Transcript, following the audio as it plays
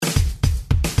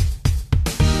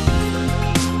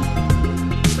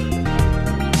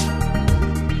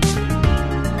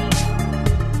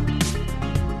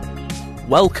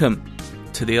Welcome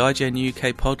to the IGN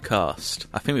UK podcast.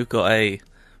 I think we've got a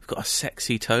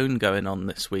sexy tone going on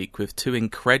this week with two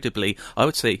incredibly, I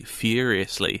would say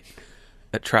furiously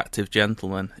attractive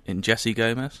gentlemen in Jesse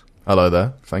Gomez. Hello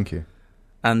there, thank you.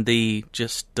 And the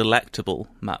just delectable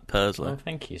Matt Purslow. Oh,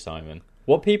 thank you, Simon.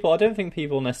 I don't think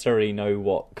people necessarily know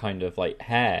what kind of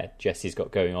hair Jesse's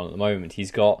got going on at the moment.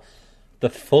 He's got the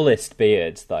fullest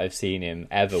beard that I've seen him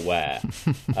ever wear.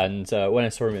 And when I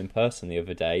saw him in person the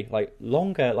other day,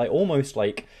 longer, almost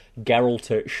like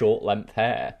Geralt short length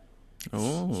hair.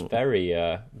 It's very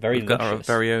We've got our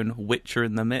very own Witcher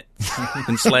in the midst.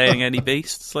 Been slaying any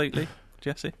beasts lately,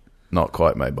 Jesse? Not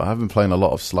quite, mate, but I have been playing a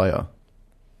lot of Slayer.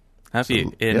 Have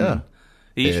you? Yeah. Are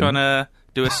you trying to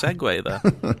do a segue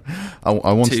there? I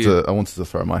wanted to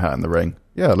throw my hat in the ring.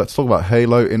 Yeah, let's talk about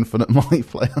Halo Infinite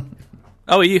Multiplayer.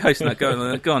 Oh, are you hosting that?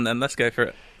 Go on then, let's go for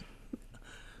it.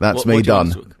 That's me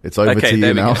done. It's over to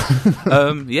you now.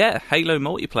 Yeah, Halo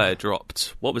Multiplayer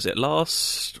dropped. What was it,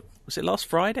 last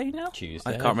Friday now? Tuesday.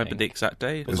 I can't remember the exact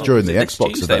day. It was during the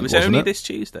Xbox event, was it only this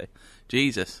Tuesday?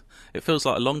 Jesus. It feels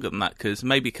like longer than that,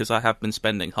 because I have been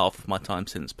spending half of my time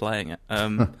since playing it.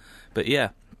 But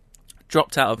yeah,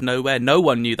 dropped out of nowhere. No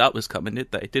one knew that was coming,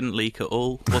 did they? Didn't leak at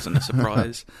all. Wasn't a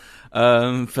surprise.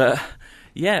 But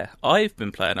yeah, I've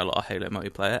been playing a lot of Halo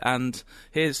Multiplayer, and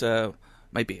here's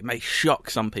maybe it may shock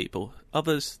some people.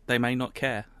 Others, they may not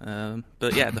care.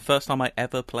 But yeah, the first time I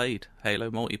ever played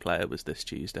Halo Multiplayer was this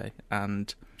Tuesday,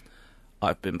 and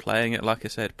I've been playing it, like I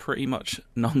said, pretty much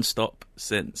non-stop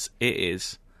since. It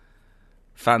is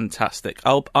fantastic.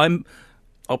 I'll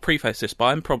preface this, but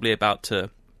I'm probably about to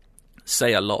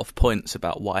say a lot of points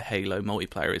about why Halo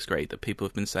Multiplayer is great that people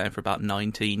have been saying for about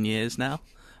 19 years now.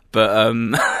 But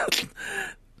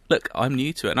look, I'm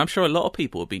new to it, and I'm sure a lot of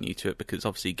people will be new to it because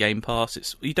obviously Game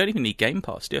Pass. You don't even need Game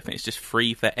Pass, do you? I think it's just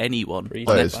free for anyone.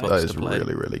 That is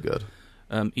really, really good.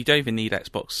 You don't even need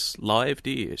Xbox Live,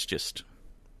 do you? It's just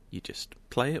you just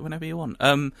play it whenever you want.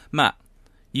 Matt,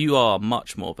 you are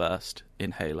much more versed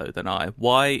in Halo than I.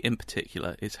 Why, in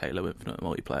particular, is Halo Infinite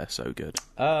Multiplayer so good?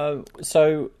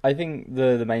 So I think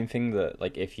the main thing that,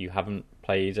 if you haven't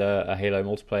played a Halo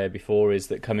multiplayer before, is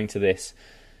that coming to this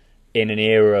in an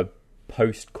era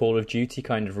post Call of Duty,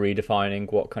 kind of redefining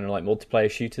what kind of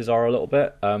multiplayer shooters are a little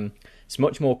bit. It's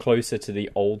much more closer to the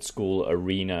old school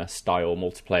arena style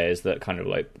multiplayers that kind of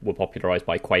were popularized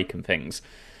by Quake and things.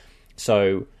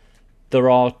 So there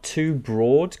are two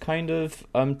broad kind of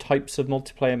types of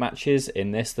multiplayer matches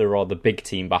in this. There are the big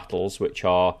team battles, which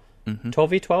are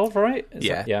 12v12, right?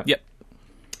 Yep.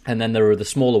 And then there are the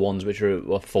smaller ones, which are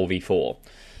 4v4.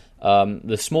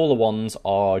 The smaller ones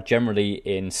are generally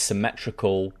in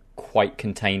symmetrical, quite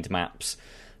contained maps,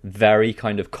 very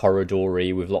kind of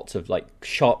corridory with lots of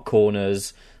sharp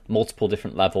corners, multiple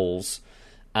different levels,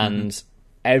 and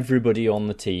everybody on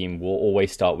the team will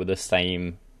always start with the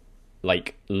same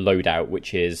loadout,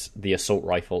 which is the assault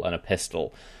rifle and a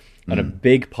pistol. And a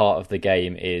big part of the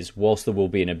game is, whilst there will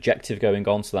be an objective going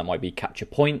on, so that might be capture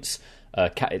points,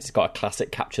 it's got a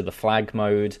classic capture the flag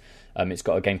mode. It's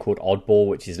got a game called Oddball,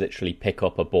 which is literally pick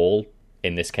up a ball,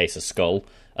 in this case a skull,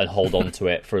 and hold on to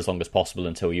it for as long as possible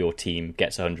until your team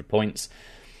gets 100 points.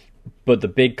 But the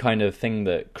big kind of thing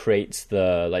that creates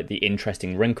the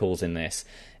interesting wrinkles in this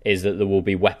is that there will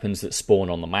be weapons that spawn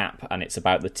on the map, and it's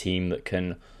about the team that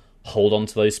can hold on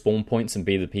to those spawn points and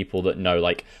be the people that know,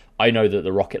 I know that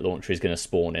the rocket launcher is going to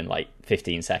spawn in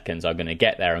 15 seconds. I'm going to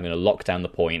get there. I'm going to lock down the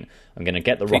point. I'm going to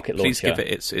get the rocket launcher. Please give it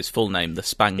its full name, the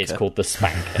Spanker. It's called the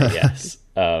Spanker, yes.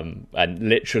 And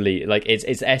literally, it's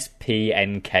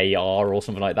SPNKR or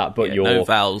something like that. But no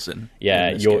vowels in. Yeah,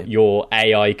 in your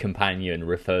AI companion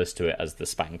refers to it as the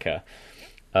Spanker.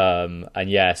 And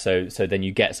yeah, so then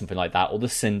you get something like that, or the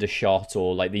Cinder Shot,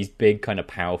 or these big kind of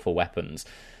powerful weapons.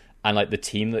 And the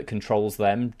team that controls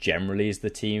them generally is the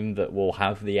team that will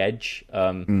have the edge.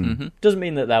 Doesn't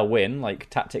mean that they'll win.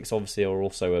 Tactics obviously are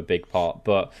also a big part,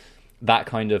 but that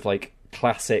kind of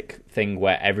classic thing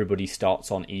where everybody starts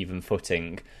on even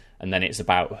footing, and then it's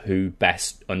about who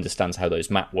best understands how those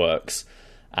map works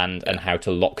and how to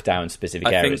lock down specific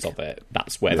areas of it.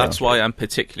 That's why I'm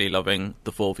particularly loving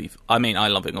the 4v. I mean,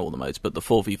 I'm loving all the modes, but the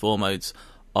 4v4 modes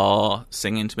are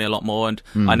singing to me a lot more. And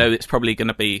I know it's probably going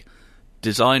to be,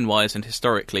 design-wise and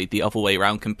historically, the other way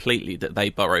around completely, that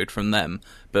they borrowed from them.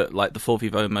 But the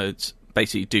 4v4 modes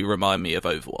basically do remind me of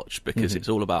Overwatch, because it's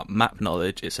all about map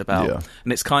knowledge. It's about,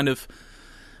 and it's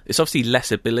obviously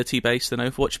less ability-based than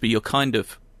Overwatch, but you're kind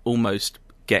of almost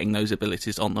getting those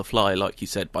abilities on the fly, like you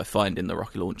said, by finding the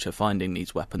rocket launcher, finding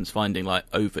these weapons, finding like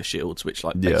overshields, which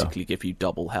like basically give you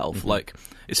double health. Like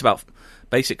it's about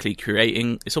basically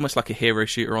creating. It's almost like a hero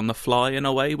shooter on the fly in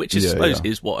a way, which I suppose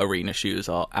is what arena shooters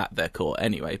are at their core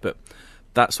anyway. But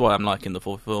that's why I'm liking the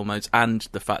fulfill modes, and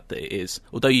the fact that it is,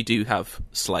 although you do have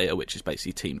Slayer, which is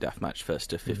basically team deathmatch, first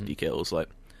to 50 kills, like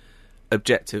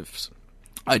objectives.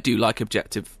 I do like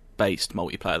objective-based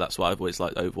multiplayer. That's why I've always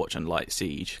liked Overwatch and Light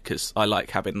Siege, because I like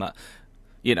having that,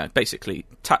 basically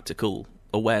tactical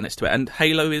awareness to it. And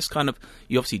Halo is kind of,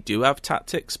 you obviously do have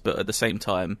tactics, but at the same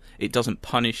time, it doesn't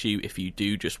punish you if you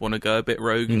do just want to go a bit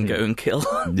rogue and go and kill.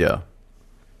 Yeah.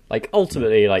 Like,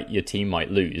 ultimately, like, your team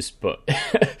might lose, but,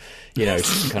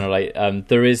 kind of like,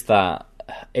 there is that,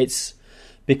 it's,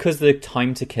 because the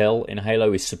time to kill in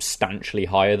Halo is substantially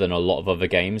higher than a lot of other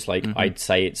games, like, I'd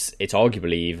say it's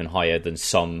arguably even higher than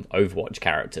some Overwatch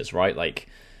characters, right? Like,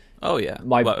 oh, yeah.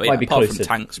 Might be close to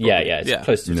tanks, probably. It's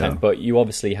close to tank, but you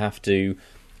obviously have to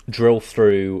drill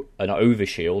through an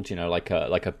overshield,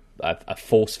 like a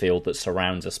force field that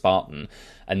surrounds a Spartan,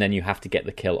 and then you have to get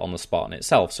the kill on the Spartan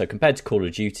itself. So compared to Call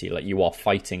of Duty, like, you are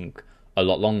fighting a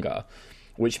lot longer,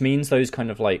 which means those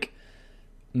kind of like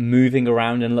moving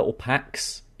around in little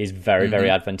packs is very, very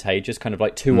advantageous. Kind of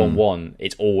like 2-on-1,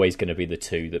 it's always going to be the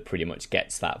two that pretty much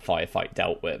gets that firefight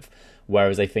dealt with.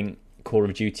 Whereas I think Call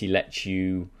of Duty lets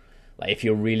you, like, if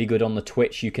you're really good on the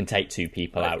Twitch, you can take two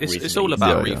people out. It's all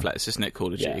about reflex, isn't it,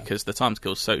 Call of Duty? Because the time to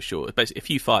kill is so short. Basically, if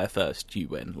you fire first, you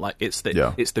win. Like, it's the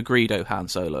Greedo Han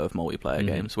Solo of multiplayer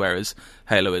games, whereas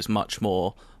Halo is much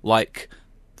more like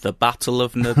the Battle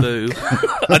of Naboo.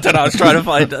 I don't know. I was trying to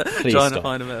find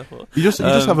a metaphor. You just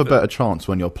have a better chance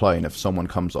when you're playing if someone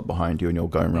comes up behind you and you're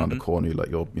going around the corner. You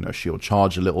let your shield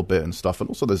charge a little bit and stuff. And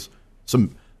also, there's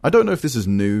some. I don't know if this is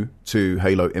new to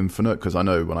Halo Infinite, because I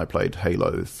know when I played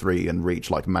Halo 3 and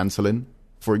Reach, like mantling,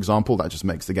 for example, that just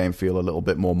makes the game feel a little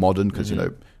bit more modern, because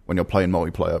when you're playing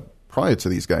multiplayer prior to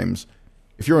these games,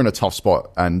 if you're in a tough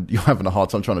spot and you're having a hard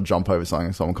time trying to jump over something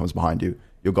and someone comes behind you,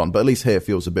 you're gone. But at least here it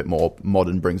feels a bit more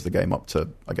modern, brings the game up to,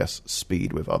 I guess,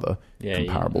 speed with other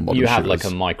comparable modern you have shooters.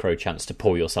 Like a micro chance to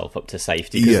pull yourself up to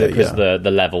safety, because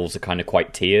the levels are kind of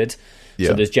quite tiered.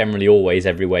 So there's generally always,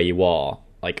 everywhere you are,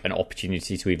 like an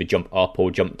opportunity to either jump up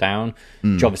or jump down,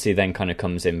 which obviously then kind of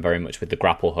comes in very much with the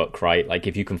grapple hook, right? Like,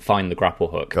 if you can find the grapple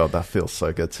hook, God, that feels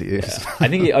so good to use. I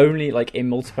think it only, like,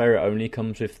 in multiplayer, it only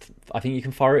comes with, I think you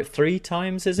can fire it 3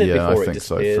 times, is it, before it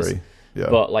disappears? So, 3. Yeah.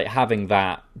 But, like, having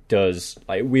that does,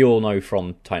 like, we all know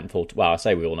from Titanfall, well, I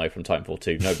say we all know from Titanfall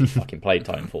 2, nobody fucking played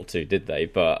Titanfall 2, did they?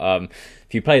 But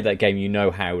if you played that game, you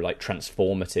know how, like,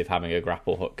 transformative having a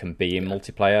grapple hook can be in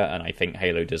multiplayer, and I think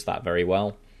Halo does that very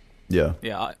well. Yeah,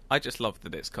 I just love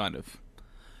that it's kind of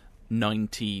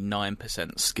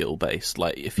 99% skill based.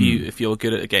 Like, if you're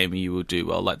good at a game, you will do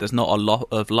well. Like, there's not a lot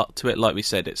of luck to it. Like we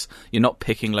said, you're not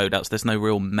picking loadouts. There's no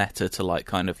real meta to, like,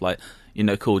 kind of like,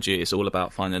 Call of Duty is all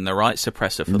about finding the right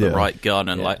suppressor for the right gun,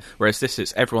 and like, whereas this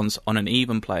is, everyone's on an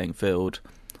even playing field.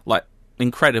 Like,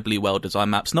 incredibly well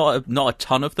designed maps. Not a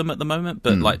ton of them at the moment,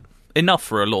 but like enough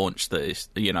for a launch that is,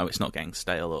 it's not getting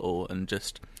stale at all, and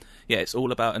just. Yeah, it's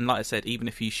all about, and like I said, even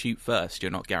if you shoot first,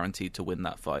 you're not guaranteed to win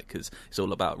that fight, because it's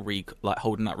all about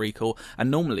holding that recoil.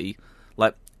 And normally,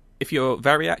 like, if you're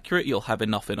very accurate, you'll have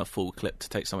enough in a full clip to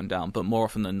take someone down. But more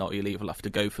often than not, you'll either have to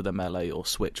go for the melee or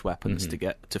switch weapons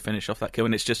to finish off that kill.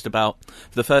 And it's just about,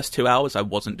 for the first 2 hours, I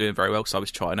wasn't doing very well because I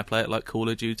was trying to play it like Call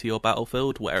of Duty or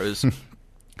Battlefield, whereas.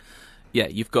 Yeah,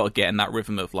 you've got to get in that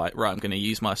rhythm of, like, right, I'm going to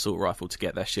use my assault rifle to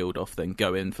get their shield off, then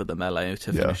go in for the melee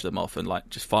to finish them off, and, like,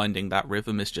 just finding that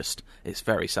rhythm is just, it's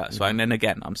very satisfying. And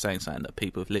again, I'm saying something that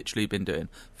people have literally been doing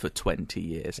for 20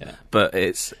 years, but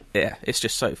it's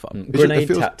just so fun. Grenade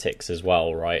tactics as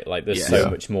well, right? Like, there's so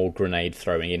much more grenade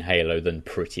throwing in Halo than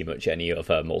pretty much any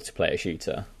other multiplayer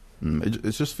shooter.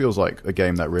 It just feels like a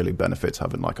game that really benefits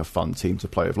having, like, a fun team to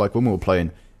play with. Like, when we were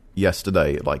playing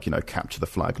yesterday, like, capture the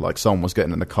flag, like, someone was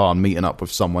getting in the car and meeting up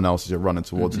with someone else as you're running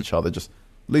towards each other. Just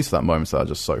at least that moments that are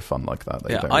just so fun like that.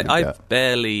 I've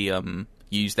barely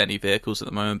used any vehicles at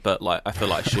the moment, but, like, I feel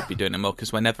like I should be doing it more,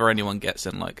 because whenever anyone gets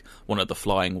in, like, one of the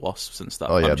flying wasps and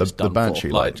stuff, I'm just the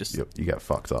Banshee, like, you get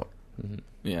fucked up.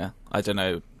 Yeah, I don't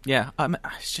know. Yeah,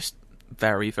 it's just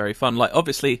very, very fun. Like,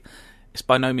 obviously, it's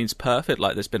by no means perfect.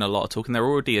 Like, there's been a lot of talk, and they're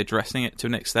already addressing it to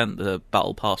an extent. The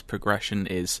battle pass progression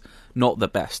is not the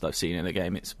best I've seen in a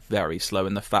game. It's very slow,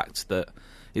 and the fact that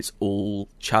it's all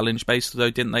challenge based, though,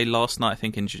 didn't they last night, I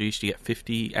think, introduced you get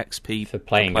 50 XP for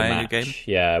playing a game?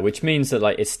 Yeah, which means that,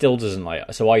 like, it still doesn't,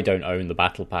 like, so I don't own the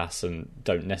battle pass and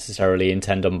don't necessarily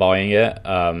intend on buying it,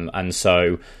 and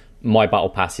so my battle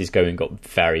pass is going up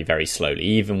very, very slowly.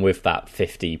 Even with that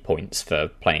 50 points for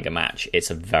playing a match, it's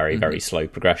a very, very slow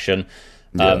progression.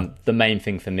 The main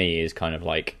thing for me is kind of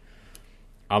like,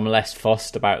 I'm less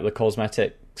fussed about the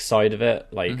cosmetic side of it,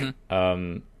 like,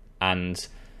 and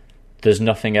there's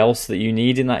nothing else that you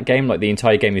need in that game. Like, the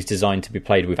entire game is designed to be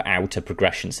played without a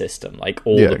progression system. Like,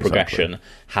 all the progression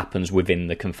happens within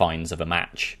the confines of a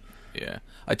match. Yeah,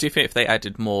 I do think if they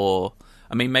added more,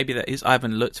 I mean, maybe that is, I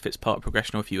haven't looked if it's part of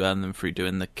progression or if you earn them through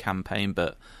doing the campaign,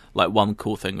 but like one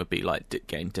cool thing would be like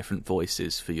gain different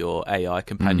voices for your AI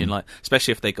companion, like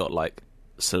especially if they got like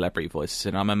celebrity voices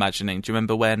in. I'm imagining, do you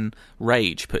remember when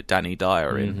Rage put Danny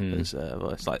Dyer in as a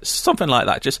voice? Like something like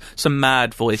that, just some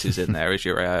mad voices in there as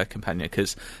your AI companion,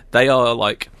 because they are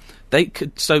like, they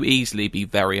could so easily be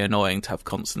very annoying to have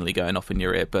constantly going off in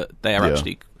your ear, but they are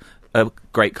actually a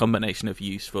great combination of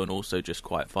useful and also just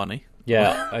quite funny.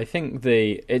 Yeah, I think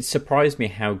it surprised me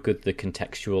how good the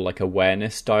contextual like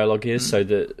awareness dialogue is. So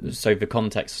the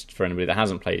context for anybody that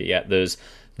hasn't played it yet, there's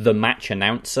the match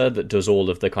announcer that does all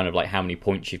of the kind of like how many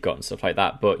points you've got and stuff like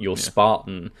that, but your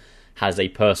Spartan has a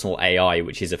personal AI,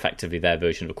 which is effectively their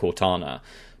version of Cortana,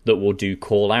 that will do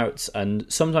call outs, and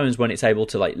sometimes when it's able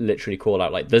to like literally call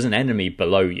out like there's an enemy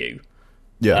below you,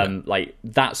 like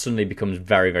that suddenly becomes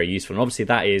very, very useful. And obviously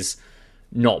that is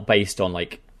not based on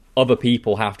like other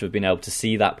people have to have been able to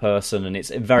see that person, and it's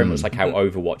very much like how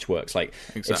Overwatch works. Like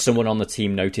if someone on the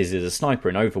team notices a sniper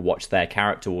in Overwatch, their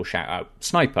character will shout out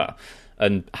sniper.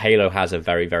 And Halo has a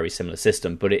very, very similar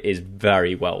system, but it is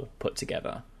very well put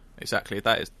together. Exactly.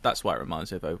 That's why it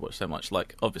reminds me of Overwatch so much.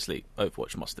 Like, obviously,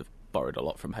 Overwatch must have borrowed a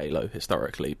lot from Halo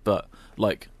historically, but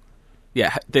like,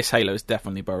 yeah, this Halo is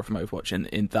definitely borrowed from Overwatch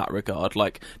in that regard.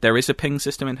 Like, there is a ping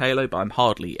system in Halo, but I'm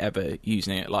hardly ever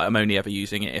using it. Like, I'm only ever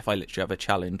using it if I literally have a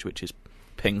challenge, which is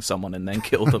ping someone and then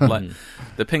kill them. Like,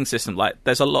 the ping system, like,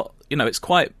 there's a lot, it's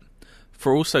quite,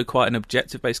 for also quite an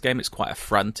objective-based game, it's quite a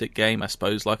frantic game, I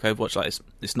suppose, like Overwatch. Like,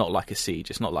 it's not like a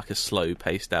Siege, it's not like a slow,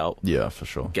 paced-out for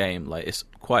sure game. Like, it's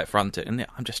quite frantic, and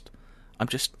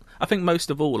I think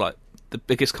most of all, like, the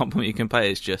biggest compliment you can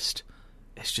pay is just,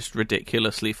 it's just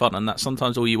ridiculously fun, and that's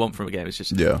sometimes all you want from a game. It's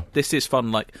just, this is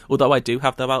fun. Like, although I do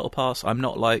have the battle pass, I'm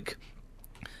not like,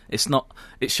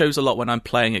 it shows a lot when I'm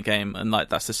playing a game, and like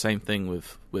that's the same thing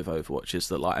with Overwatch, is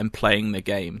that like I'm playing the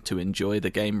game to enjoy the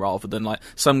game rather than like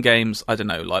some games, I don't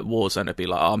know, like Warzone would be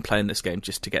like, I'm playing this game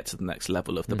just to get to the next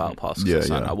level of the battle pass.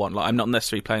 I want, like, I'm not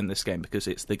necessarily playing this game because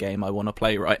it's the game I want to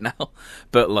play right now.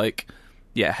 But like,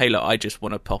 yeah, Halo, I just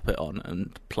want to pop it on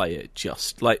and play it.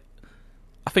 Just like,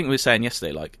 I think we were saying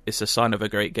yesterday, like, it's a sign of a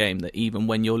great game that even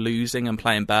when you're losing and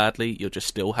playing badly, you're just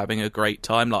still having a great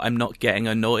time. Like, I'm not getting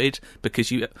annoyed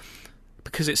because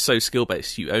it's so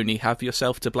skill-based, you only have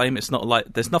yourself to blame. It's not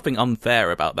like, there's nothing unfair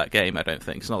about that game, I don't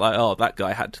think. It's not like, oh, that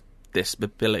guy had this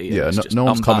ability. Yeah, no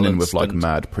one's coming in with, like,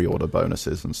 mad pre-order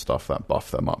bonuses and stuff that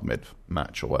buff them up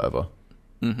mid-match or whatever.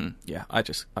 Yeah, I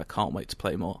can't wait to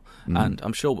play more. And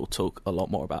I'm sure we'll talk a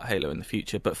lot more about Halo in the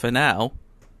future. But for now,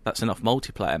 that's enough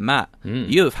multiplayer. Matt,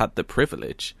 you have had the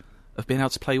privilege of being able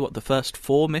to play, the first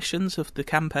 4 missions of the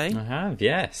campaign? I have,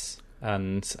 yes.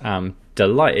 And I'm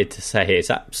delighted to say it's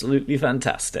absolutely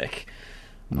fantastic.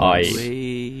 Nice.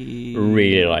 I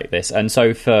really like this. And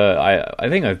so I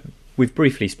think we've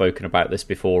briefly spoken about this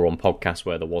before on podcasts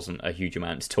where there wasn't a huge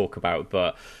amount to talk about,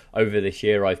 but over this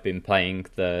year I've been playing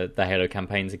the Halo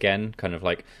campaigns again, kind of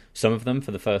like some of them for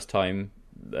the first time,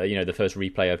 the first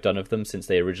replay I've done of them since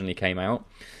they originally came out.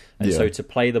 And so to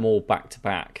play them all back to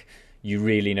back, you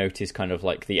really notice kind of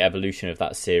like the evolution of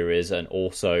that series, and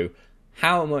also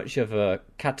how much of a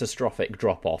catastrophic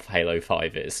drop-off Halo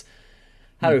 5 is.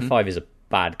 Halo 5 is a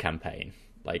bad campaign.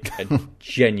 Like, a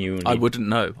genuinely... I wouldn't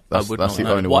know. That's the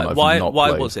only one I've not why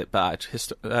played. was it bad?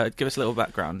 Give us a little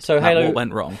background. So what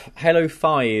went wrong? Halo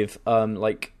 5,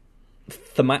 like,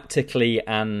 thematically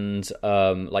and,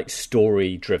 like,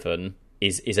 story-driven,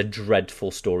 is a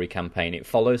dreadful story campaign. It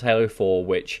follows Halo 4,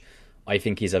 which I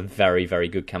think is a very, very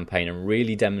good campaign, and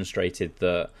really demonstrated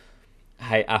that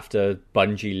after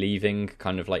Bungie leaving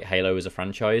kind of like Halo as a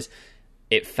franchise,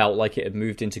 it felt like it had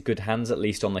moved into good hands, at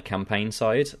least on the campaign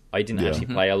side. I didn't actually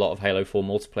play a lot of Halo 4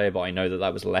 multiplayer, but I know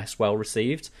that was less well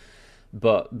received.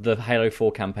 But the Halo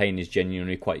 4 campaign is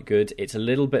genuinely quite good. It's a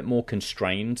little bit more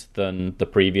constrained than the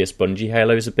previous Bungie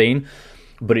Halos have been,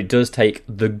 but it does take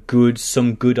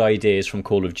some good ideas from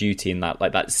Call of Duty in that,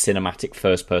 like, that cinematic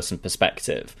first-person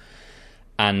perspective,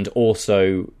 and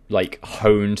also like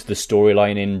honed the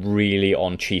storyline in really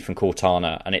on Chief and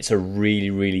Cortana, and it's a really,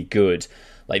 really good,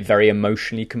 like, very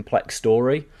emotionally complex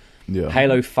story.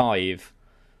 Halo 5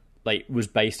 like was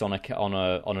based on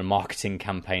a marketing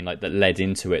campaign like that led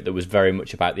into it, that was very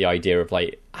much about the idea of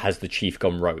like, has the chief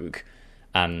gone rogue,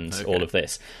 and all of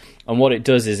this. And what it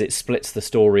does is it splits the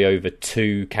story over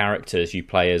two characters. You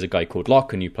play as a guy called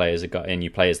Locke, and you play as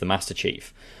the Master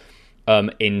Chief,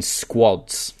 in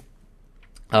squads,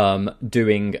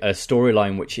 doing a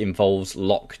storyline which involves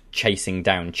Locke chasing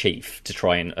down Chief to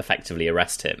try and effectively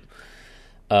arrest him.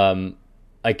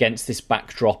 Against this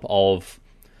backdrop of,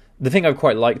 the thing I've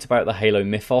quite liked about the Halo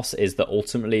mythos is that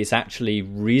ultimately it's actually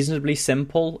reasonably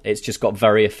simple. It's just got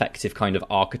very effective kind of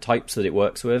archetypes that it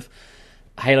works with.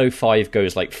 Halo 5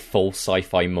 goes like full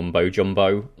sci-fi mumbo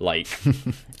jumbo, like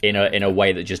in a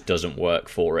way that just doesn't work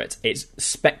for it. It's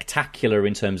spectacular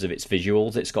in terms of its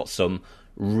visuals. It's got some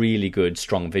really good,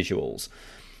 strong visuals.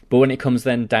 But when it comes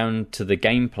then down to the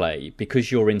gameplay,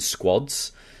 because you're in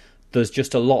squads, there's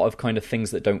just a lot of kind of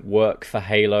things that don't work for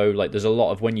Halo. Like, there's a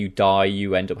lot of when you die,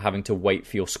 you end up having to wait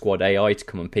for your squad AI to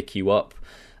come and pick you up.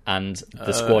 And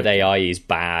the squad AI is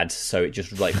bad, so it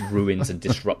just like ruins and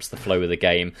disrupts the flow of the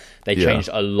game. They changed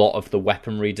a lot of the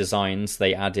weaponry designs.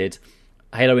 They added...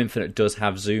 Halo Infinite does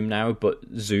have Zoom now, but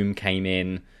Zoom came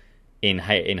in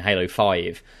Halo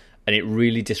 5, and it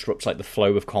really disrupts like the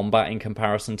flow of combat in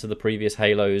comparison to the previous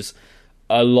Halos.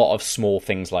 A lot of small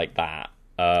things like that.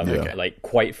 Like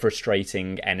quite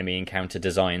frustrating enemy encounter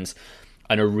designs,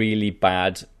 and a really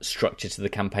bad structure to the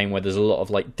campaign where there's a lot of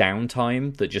like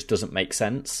downtime that just doesn't make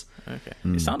sense. Okay.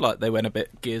 It sounded like they went a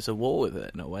bit Gears of War with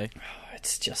it in a way.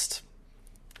 It's just...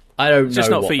 I don't know just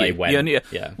not what for you. they went.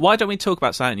 Why don't we talk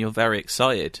about something you're very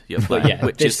excited you're playing,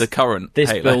 which is the current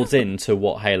This Halo. builds into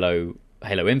what Halo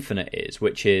Infinite is,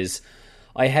 which is...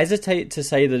 I hesitate to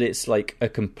say that it's like a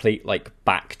complete like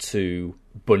back to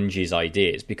Bungie's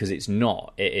ideas, because it's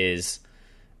not.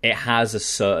 It has a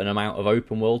certain amount of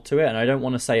open world to it, and I don't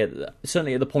want to say it,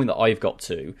 certainly at the point that I've got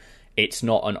to, it's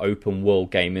not an open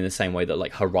world game in the same way that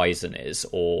like Horizon is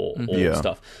or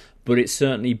stuff, but it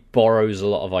certainly borrows a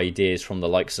lot of ideas from the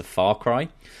likes of Far Cry.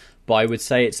 But I would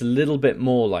say it's a little bit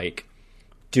more like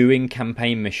doing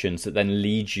campaign missions that then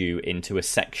lead you into a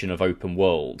section of open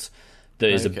world that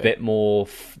is a bit more...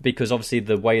 because obviously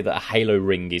the way that a Halo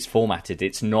ring is formatted,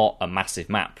 it's not a massive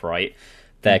map, right?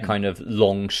 They're kind of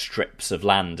long strips of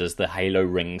land as the Halo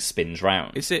ring spins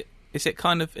round. Is it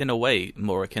kind of, in a way,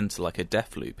 more akin to like a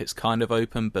Deathloop? It's kind of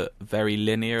open but very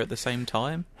linear at the same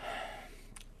time?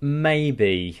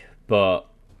 Maybe, but...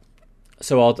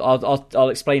 So I'll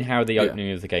explain how the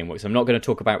opening of the game works. I'm not going to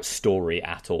talk about story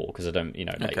at all, because I don't,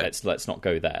 let's not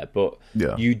go there. But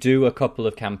you do a couple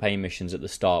of campaign missions at the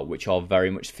start which are very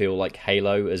much feel like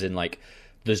Halo, as in like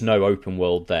there's no open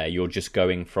world there. You're just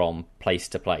going from place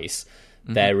to place.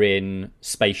 They're in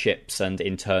spaceships and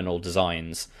internal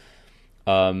designs.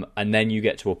 And then you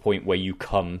get to a point where you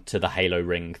come to the Halo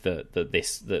ring that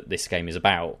this game is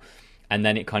about. And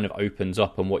then it kind of opens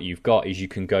up, and what you've got is you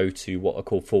can go to what are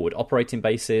called forward operating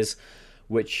bases,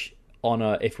 which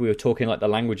if we were talking like the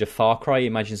language of Far Cry,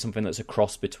 imagine something that's a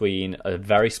cross between a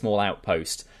very small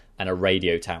outpost and a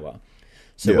radio tower.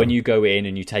 So when you go in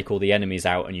and you take all the enemies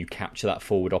out and you capture that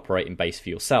forward operating base for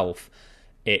yourself,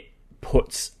 it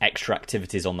puts extra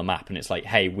activities on the map, and it's like,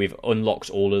 hey, we've unlocked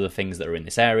all of the things that are in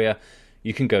this area.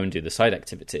 You can go and do the side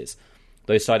activities.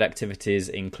 Those side activities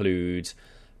include,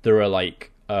 there are like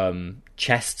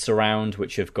chests around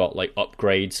which have got like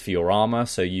upgrades for your armor,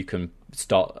 so you can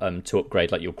start to upgrade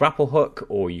like your grapple hook,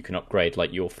 or you can upgrade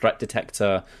like your threat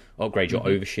detector, upgrade your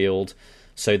overshield.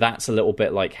 So that's a little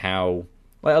bit like how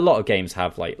like a lot of games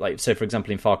have like so for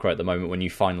example in Far Cry at the moment, when you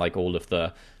find like all of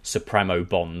the Supremo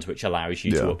bond which allows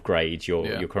you to upgrade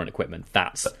your current equipment,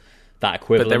 that's that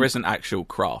equivalent. But there isn't actual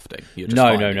crafting. You're just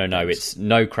no, it's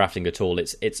no crafting at all.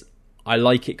 It's I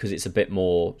like it because it's a bit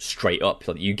more straight up.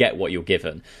 Like, you get what you're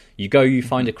given. You go, you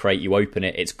find a crate, you open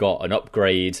it, it's got an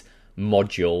upgrade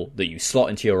module that you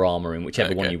slot into your armor in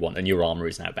whichever one you want, and your armor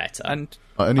is now better. And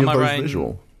any of those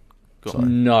visual?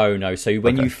 No. So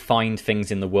when you find things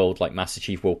in the world, like Master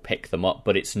Chief will pick them up,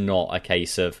 but it's not a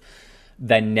case of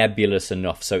they're nebulous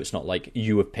enough, so it's not like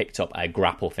you have picked up a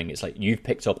grapple thing. It's like you've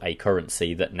picked up a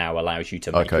currency that now allows you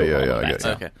to make your armor better.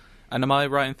 Okay. And am I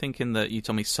right in thinking that you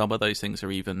told me some of those things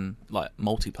are even like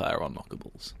multiplayer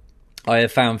unlockables? I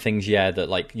have found things, that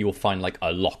like you'll find like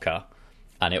a locker,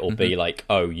 and it will be like,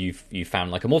 oh, you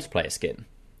found like a multiplayer skin.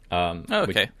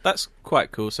 That's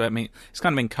quite cool. So I mean, it's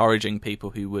kind of encouraging people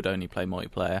who would only play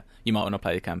multiplayer. You might want to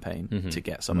play the campaign to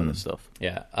get some of the stuff.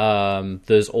 Yeah.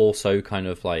 There's also kind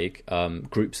of like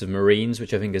groups of Marines,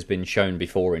 which I think has been shown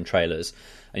before in trailers,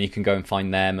 and you can go and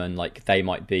find them, and like they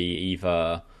might be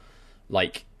either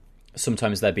like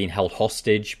sometimes they're being held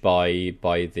hostage by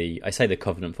the, I say the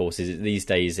Covenant forces. These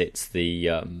days it's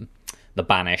the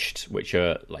Banished, which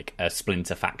are like a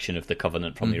splinter faction of the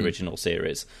Covenant from the original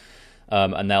series.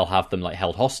 And they'll have them like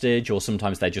held hostage, or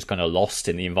sometimes they're just kind of lost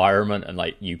in the environment, and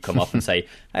like you come up and say,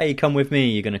 "Hey, come with me.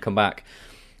 You're going to come back."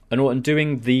 And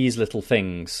doing these little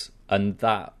things, and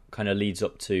that kind of leads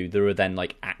up to, there are then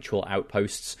like actual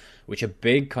outposts, which are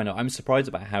big. Kind of, I'm surprised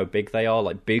about how big they are.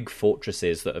 Like big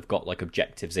fortresses that have got like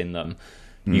objectives in them.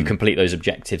 You complete those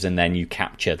objectives, and then you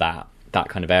capture that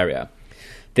kind of area.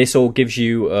 This all gives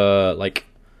you like.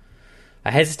 I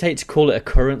hesitate to call it a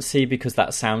currency because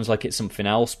that sounds like it's something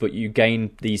else, but you gain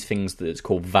these things that's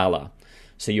called valor.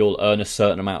 So you'll earn a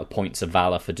certain amount of points of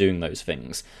valor for doing those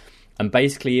things. And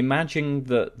basically imagine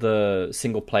that the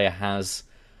single player has,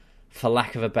 for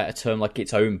lack of a better term, like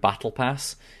its own battle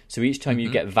pass. So each time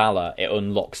you get valor, it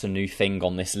unlocks a new thing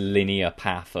on this linear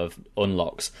path of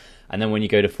unlocks. And then when you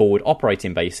go to forward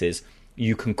operating bases,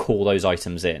 you can call those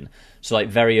items in. So like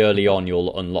very early on,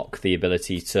 you'll unlock the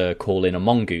ability to call in a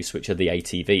mongoose, which are the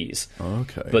ATVs.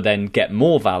 Okay. But then get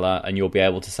more valor, and you'll be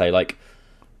able to say like,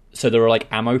 so there are like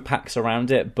ammo packs around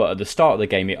it, but at the start of the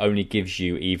game, it only gives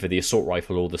you either the assault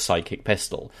rifle or the sidekick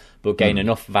pistol. But gain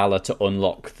enough valor to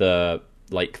unlock the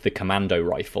commando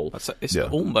rifle. It's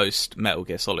almost Metal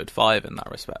Gear Solid 5 in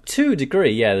that respect. To a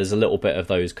degree, yeah, there's a little bit of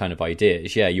those kind of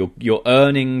ideas. Yeah, you're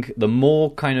earning the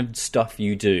more kind of stuff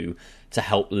you do to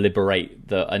help liberate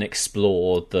and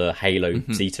explore the Halo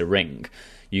Zeta ring.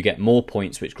 You get more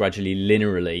points, which gradually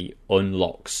linearly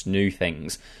unlocks new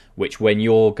things, which when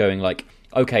you're going like,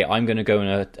 okay, I'm going to go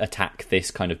and attack this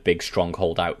kind of big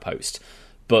stronghold outpost,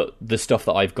 but the stuff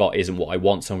that I've got isn't what I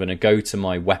want, so I'm going to go to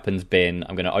my weapons bin,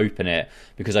 I'm going to open it,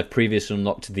 because I've previously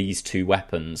unlocked these two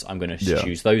weapons, I'm going to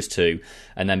choose those two,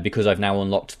 and then because I've now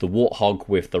unlocked the Warthog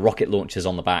with the rocket launchers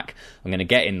on the back, I'm going to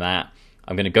get in that,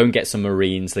 I'm going to go and get some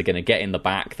Marines, they're going to get in the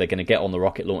back, they're going to get on the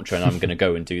rocket launcher, and I'm going to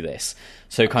go and do this.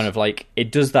 So kind of like,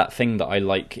 it does that thing that I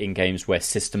like in games where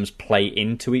systems play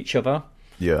into each other.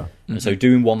 Yeah. And so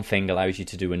doing one thing allows you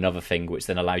to do another thing, which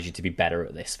then allows you to be better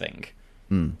at this thing.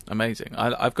 Amazing.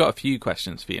 I've got a few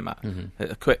questions for you, Matt.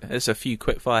 There's a few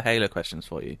quickfire Halo questions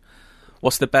for you.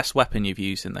 What's the best weapon you've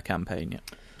used in the campaign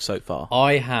so far?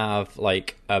 I have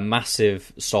like a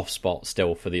massive soft spot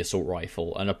still for the assault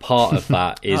rifle, and a part of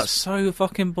that is That's so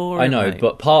fucking boring. I know, mate.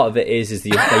 but part of it is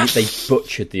they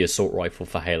butchered the assault rifle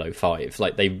for Halo 5.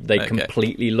 Like they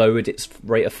completely lowered its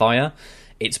rate of fire.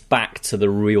 It's back to the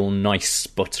real nice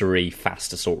sputtery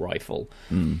fast assault rifle.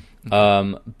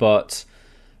 But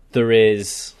there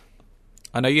is,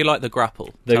 I know you like the grapple.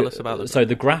 Tell us about So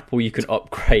the grapple you can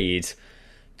upgrade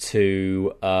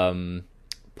to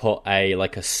put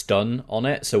a stun on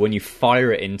it. So when you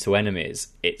fire it into enemies,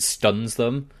 it stuns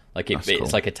them. Like it's cool.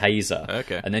 like a taser.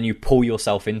 Okay. And then you pull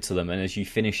yourself into them, and as you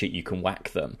finish it, you can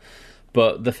whack them.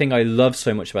 But the thing I love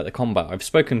so much about the combat, I've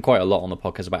spoken quite a lot on the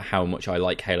podcast about how much I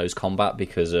like Halo's combat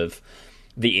because of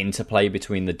the interplay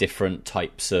between the different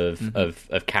types of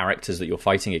characters that you're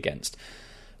fighting against.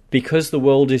 Because the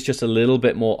world is just a little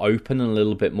bit more open and a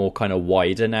little bit more kind of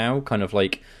wider now, kind of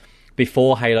like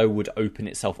before Halo would open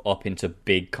itself up into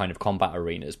big kind of combat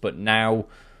arenas, but now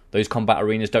those combat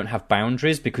arenas don't have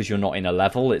boundaries because you're not in a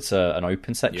level, it's an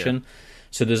open section. Yeah.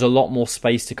 So there's a lot more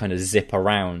space to kind of zip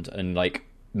around and like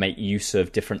make use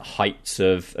of different heights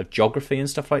of geography and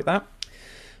stuff like that.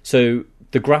 So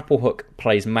the grapple hook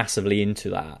plays massively into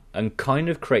that and kind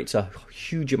of creates a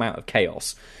huge amount of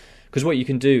chaos. Because what you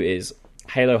can do is,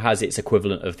 Halo has its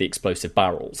equivalent of the explosive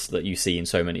barrels that you see in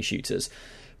so many shooters.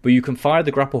 But you can fire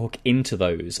the grapple hook into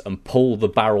those and pull the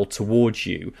barrel towards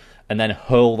you and then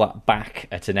hurl that back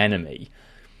at an enemy.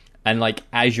 And like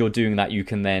as you're doing that, you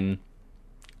can then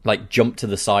like jump to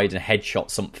the side and headshot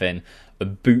something, or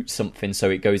boot something so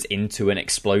it goes into an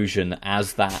explosion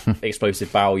as that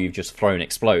explosive barrel you've just thrown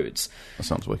explodes. That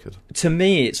sounds wicked. To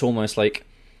me, it's almost like,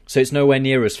 so it's nowhere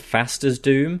near as fast as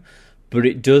Doom, but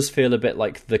it does feel a bit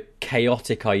like the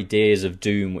chaotic ideas of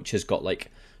Doom, which has got like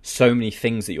so many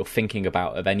things that you're thinking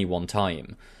about at any one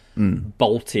time,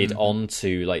 bolted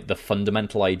onto like the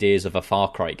fundamental ideas of a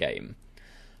Far Cry game.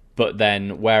 But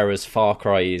then, whereas Far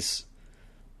Cry's,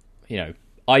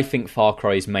 I think Far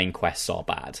Cry's main quests are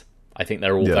bad. I think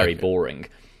they're all very boring.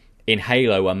 In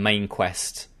Halo, a main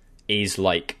quest is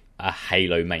like a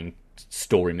Halo main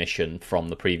story mission from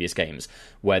the previous games,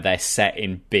 where they're set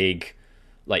in big,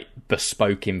 like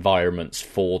bespoke environments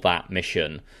for that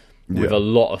mission, with a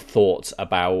lot of thoughts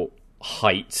about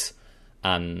height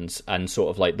and sort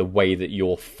of like the way that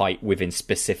you'll fight within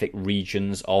specific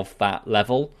regions of that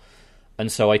level. And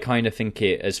so I kind of think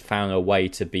it has found a way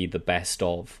to be the best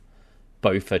of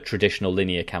both a traditional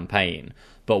linear campaign,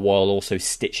 but while also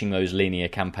stitching those linear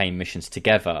campaign missions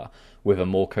together with a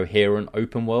more coherent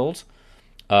open world.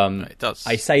 It does.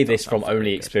 I say this from very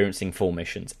only good. experiencing 4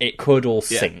 missions. It could all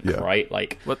sync, right?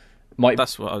 Like,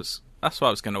 That's what I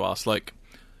was going to ask. Like,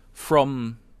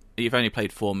 from you've only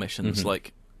played 4 missions.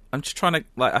 Like, I'm just trying to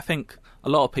I think a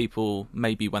lot of people,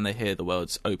 maybe when they hear the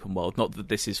words open world, not that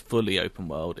this is fully open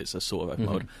world, it's a sort of open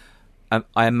world.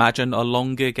 I imagine a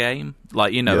longer game,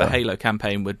 like the Halo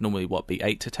campaign would normally be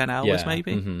 8 to 10 hours,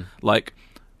 maybe. Like,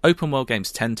 open world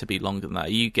games tend to be longer than that.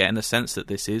 Are you getting the sense that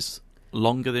this is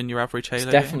longer than your average Halo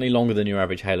It's definitely longer than your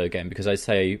average Halo game, because I'd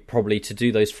say probably to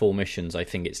do those 4 missions, I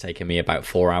think it's taken me about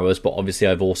 4 hours, but obviously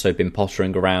I've also been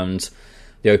pottering around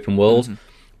the open world.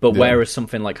 But whereas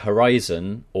something like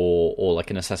Horizon or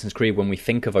like an Assassin's Creed, when we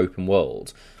think of open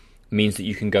world, means that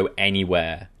you can go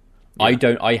anywhere.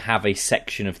 I have a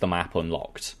section of the map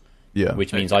unlocked,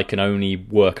 which means I can only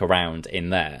work around in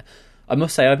there. I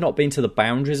must say I've not been to the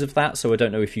boundaries of that, so I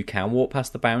don't know if you can walk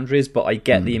past the boundaries, but I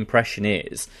get the impression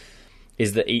is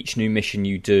that each new mission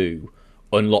you do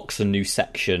unlocks a new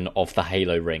section of the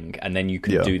Halo ring, and then you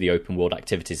can do the open world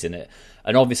activities in it.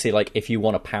 And obviously, like, if you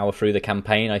want to power through the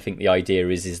campaign, I think the idea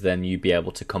is then you'd be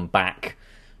able to come back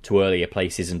to earlier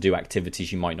places and do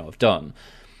activities you might not have done.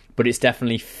 But it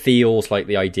definitely feels like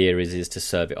the idea is to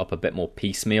serve it up a bit more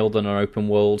piecemeal than an open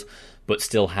world, but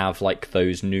still have like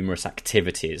those numerous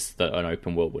activities that an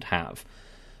open world would have.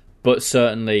 But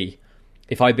certainly,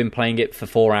 if I'd been playing it for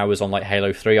 4 hours on like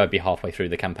Halo 3, I'd be halfway through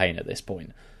the campaign at this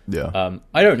point. I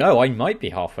don't know. I might be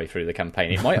halfway through the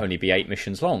campaign. It might only be 8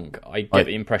 missions long. I get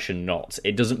the impression not.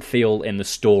 It doesn't feel in the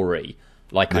story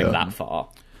like I'm that far.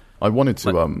 I wanted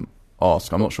to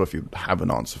ask, I'm not sure if you have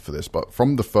an answer for this, but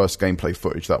from the first gameplay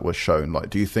footage that was shown, like,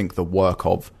 do you think the work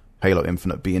of Halo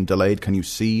Infinite being delayed, can you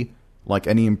see like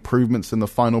any improvements in the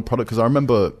final product? Because I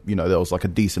remember, there was like a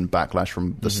decent backlash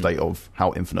from the state of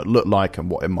how Infinite looked like and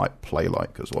what it might play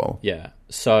like as well. Yeah.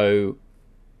 So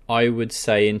I would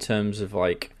say in terms of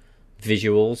like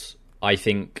visuals, I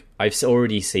think I've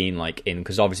already seen like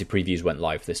because obviously previews went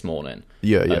live this morning.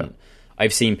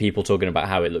 I've seen people talking about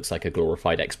how it looks like a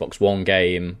glorified Xbox One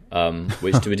game,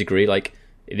 which to a degree, like,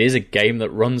 it is a game that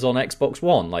runs on Xbox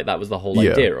One. Like, that was the whole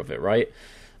idea of it, right?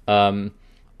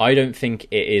 I don't think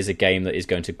it is a game that is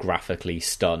going to graphically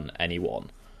stun anyone.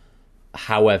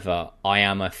 However, I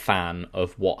am a fan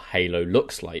of what Halo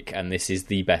looks like, and this is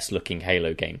the best looking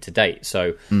Halo game to date.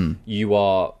 So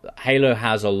Halo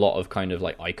has a lot of kind of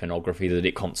like iconography that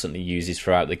it constantly uses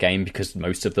throughout the game, because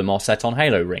most of them are set on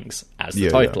Halo rings, as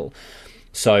the title.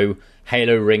 So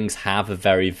Halo rings have a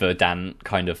very verdant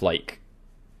kind of like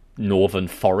northern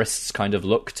forests kind of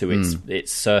look to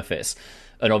its surface.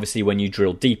 And obviously, when you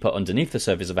drill deeper underneath the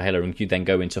surface of a Halo ring, you then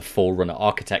go into Forerunner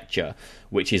architecture,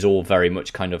 which is all very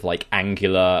much kind of like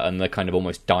angular and the kind of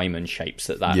almost diamond shapes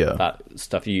that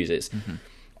stuff uses.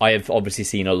 I have obviously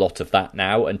seen a lot of that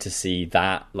now, and to see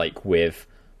that like with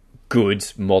good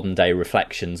modern day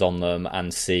reflections on them,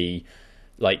 and see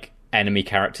like enemy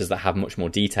characters that have much more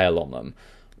detail on them.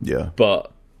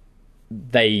 But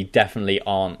they definitely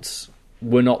aren't.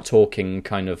 We're not talking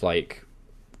kind of like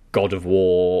God of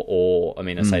War, or I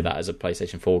mean, I say that as a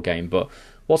PlayStation 4 game, but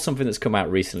what's something that's come out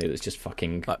recently that's just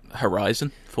fucking like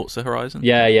Horizon, Forza Horizon?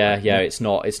 Yeah. It's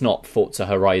not Forza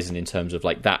Horizon in terms of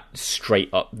like that straight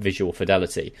up visual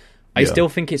fidelity. I still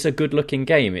think it's a good looking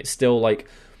game. It's still like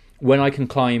when I can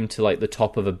climb to like the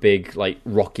top of a big like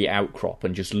rocky outcrop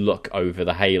and just look over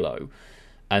the Halo,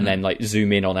 and then like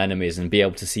zoom in on enemies and be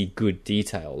able to see good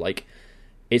detail, like.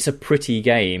 It's a pretty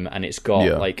game, and it's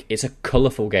got like it's a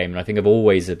colourful game, and I think I've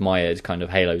always admired kind of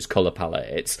Halo's colour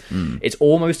palette. It's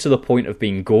almost to the point of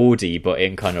being gaudy, but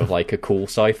in kind of like a cool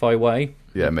sci-fi way.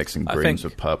 Yeah, mixing greens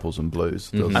with purples and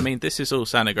blues. I mean, this is all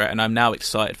sounding great, and I'm now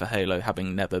excited for Halo,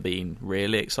 having never been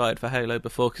really excited for Halo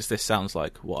before, because this sounds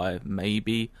like what I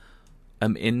maybe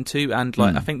am into. And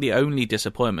like, I think the only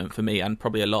disappointment for me, and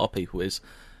probably a lot of people, is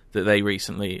that they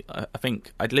recently, I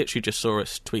think I literally just saw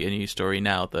us tweet a news story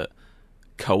now that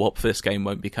co-op for this game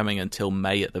won't be coming until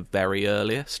May at the very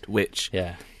earliest, which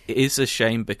is a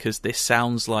shame, because this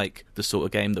sounds like the sort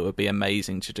of game that would be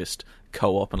amazing to just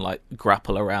co-op and like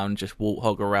grapple around, just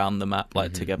warthog around the map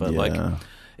like together. Like,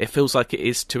 it feels like it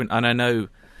is to, and I know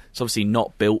it's obviously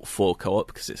not built for co-op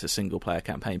because it's a single player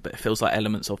campaign, but it feels like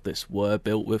elements of this were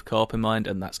built with co-op in mind,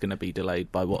 and that's going to be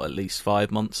delayed by at least 5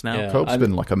 months now. Co-op's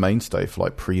been like a mainstay for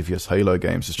like previous Halo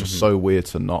games. It's just so weird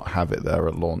to not have it there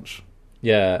at launch.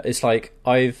 Yeah, it's like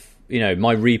my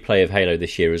replay of Halo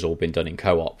this year has all been done in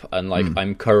co-op, and like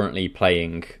I'm currently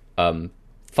playing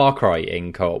Far Cry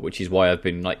in co-op, which is why I've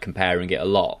been like comparing it a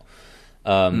lot,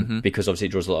 because obviously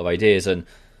it draws a lot of ideas. And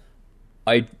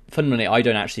fundamentally, I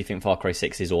don't actually think Far Cry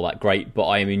 6 is all that great, but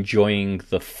I am enjoying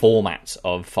the format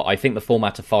of... I think the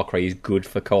format of Far Cry is good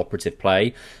for cooperative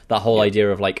play. That whole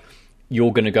idea of, like,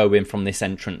 you're going to go in from this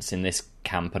entrance in this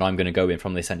camp, and I'm going to go in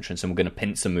from this entrance, and we're going to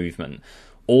pincer movement.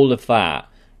 All of that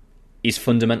is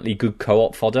fundamentally good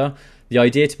co-op fodder. The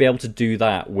idea to be able to do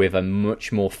that with a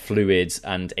much more fluid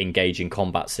and engaging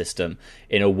combat system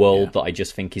in a world that I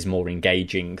just think is more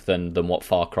engaging than what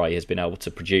Far Cry has been able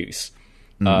to produce.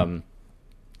 It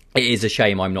is a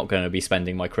shame I'm not going to be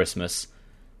spending my Christmas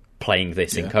playing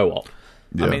this in co-op.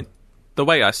 I mean, the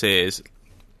way I see it is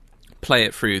play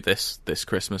it through this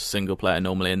Christmas single player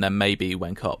normally, and then maybe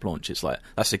when co-op launches, like,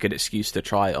 that's a good excuse to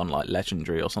try it on like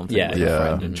Legendary or something with a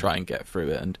friend and try and get through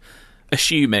it. And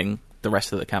assuming the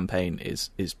rest of the campaign is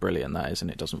brilliant, that is,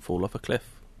 and it doesn't fall off a cliff.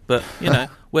 But, you know,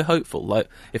 we're hopeful. Like,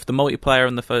 if the multiplayer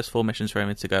and the first 4 missions are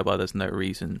aiming to go by, there's no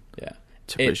reason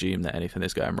to presume that anything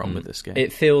is going wrong with this game.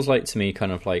 It feels like to me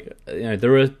kind of like, you know,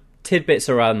 there are tidbits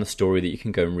around the story that you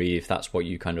can go and read if that's what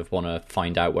you kind of want to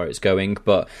find out where it's going,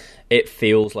 but it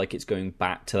feels like it's going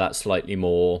back to that slightly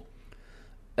more...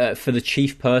 for the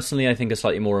Chief personally, I think a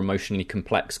slightly more emotionally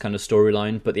complex kind of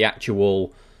storyline, but the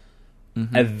actual...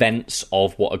 events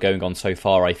of what are going on so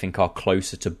far, I think, are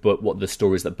closer to what the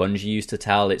stories that Bungie used to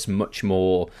tell. It's much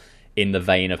more in the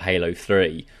vein of Halo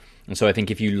 3. And so I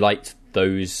think if you liked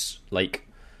those, like,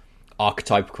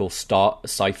 archetypical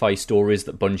sci-fi stories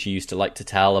that Bungie used to like to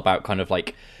tell about kind of,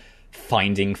 like,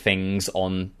 finding things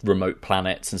on remote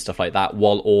planets and stuff like that,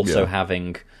 while also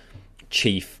having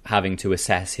Chief having to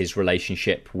assess his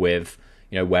relationship with,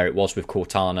 you know, where it was with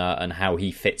Cortana and how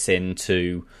he fits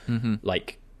into,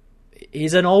 like...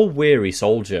 He's an old, weary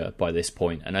soldier by this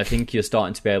point, and I think you're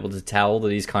starting to be able to tell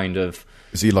that he's kind of...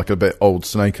 Is he like a bit old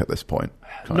Snake at this point?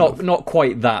 Not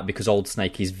quite that, because Old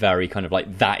Snake is very kind of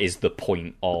like, that is the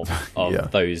point of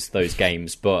those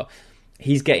games, but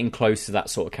he's getting close to that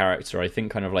sort of character. I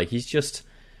think kind of like he's just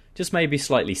maybe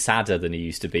slightly sadder than he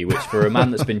used to be, which for a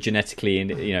man that's been genetically,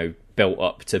 you know, built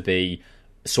up to be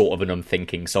sort of an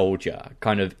unthinking soldier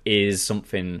kind of is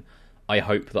something... I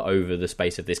hope that over the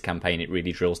space of this campaign, it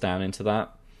really drills down into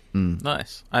that.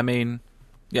 Nice. I mean,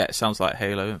 yeah, it sounds like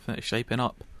Halo Infinite is shaping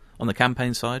up on the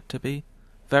campaign side to be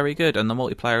very good, and the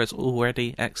multiplayer is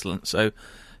already excellent. So,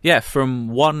 yeah, from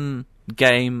one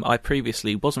game I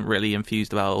previously wasn't really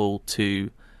enthused about all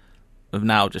to of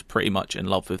now just pretty much in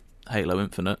love with Halo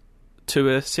Infinite, to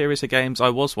a series of games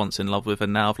I was once in love with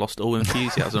and now I've lost all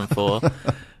enthusiasm for.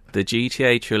 The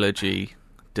GTA Trilogy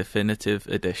Definitive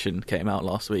Edition came out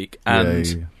last week,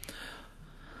 and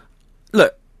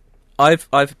look,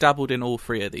 I've dabbled in all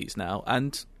 3 of these now,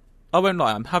 and I won't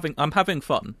lie, I'm having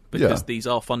fun because these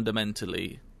are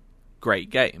fundamentally great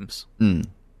games. In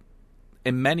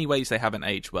many ways, they haven't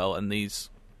aged well, and these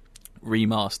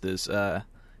remasters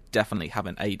definitely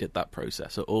haven't aided that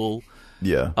process at all.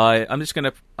 I'm just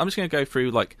gonna go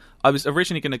through, like, I was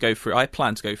originally gonna go through. I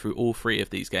plan to go through all 3 of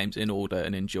these games in order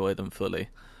and enjoy them fully.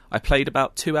 I played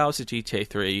about 2 hours of GTA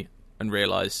 3 and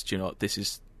realised, you know what, this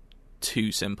is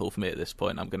too simple for me at this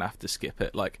point. I'm going to have to skip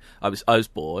it. Like, I was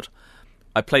bored.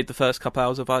 I played the first couple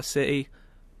hours of Vice City.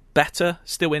 Better,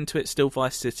 still into it, still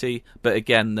Vice City. But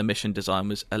again, the mission design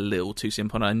was a little too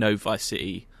simple. And I know Vice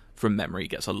City, from memory,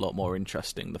 gets a lot more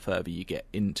interesting the further you get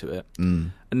into it.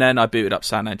 And then I booted up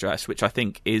San Andreas, which I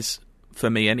think is, for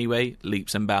me anyway,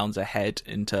 leaps and bounds ahead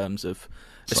in terms of...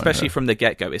 Especially from the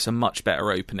get-go, it's a much better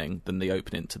opening than the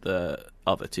opening to the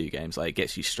other 2 games. Like, it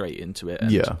gets you straight into it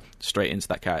and straight into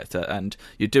that character. And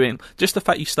you're doing... Just the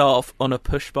fact you start off on a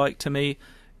push bike, to me,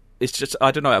 it's just...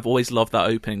 I don't know, I've always loved that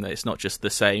opening, that it's not just the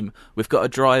same. We've got to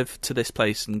drive to this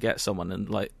place and get someone, and,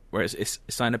 like... Whereas it's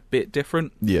something a bit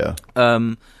different.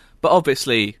 But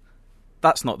obviously,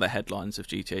 that's not the headlines of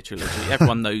GTA Trilogy.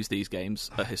 Everyone knows these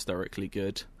games are historically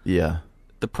good.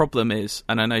 The problem is,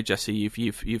 and I know, Jesse,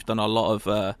 you've done a lot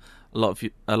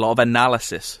of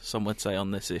analysis, some would say,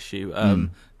 on this issue.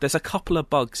 There's a couple of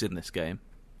bugs in this game.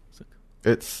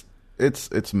 It's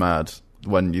mad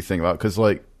when you think about it, because,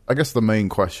 like, I guess the main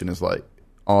question is, like,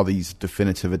 are these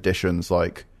definitive editions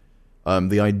like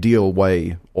the ideal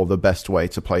way or the best way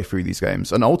to play through these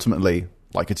games? And ultimately,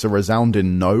 like, it's a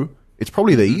resounding no. It's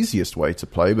probably the easiest way to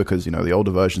play because, you know, the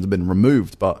older versions have been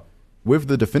removed, but with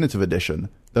the definitive edition,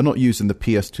 they're not using the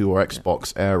PS2 or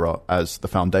Xbox era as the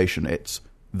foundation. It's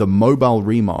the mobile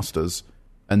remasters,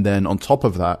 and then on top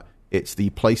of that, it's the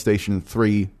PlayStation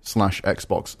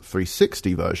 3/Xbox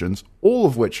 360 versions, all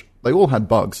of which, they all had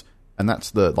bugs, and that's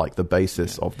the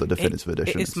basis of the definitive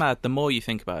edition. It's mad, the more you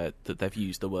think about it, that they've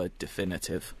used the word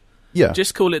definitive. Yeah.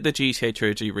 Just call it the GTA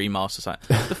Trilogy Remaster.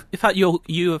 In fact,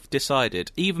 you have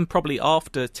decided, even probably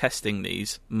after testing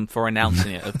these for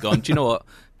announcing it, have gone, do you know what?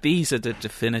 These are the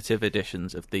definitive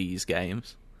editions of these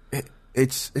games.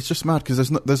 It's just mad because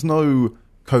there's no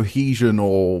cohesion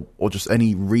or just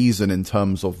any reason in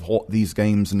terms of what these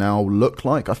games now look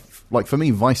like. Like for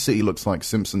me, Vice City looks like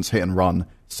Simpsons Hit and Run.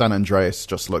 San Andreas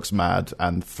just looks mad,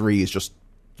 and 3 is just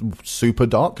super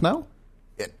dark now.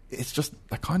 It's just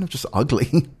they're kind of just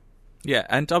ugly. Yeah,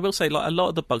 and I will say, like, a lot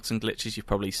of the bugs and glitches you've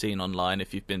probably seen online,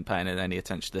 if you've been paying any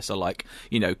attention to this, are like,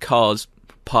 cars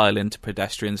pile into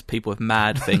pedestrians, people with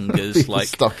mad fingers, like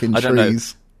stuck in I don't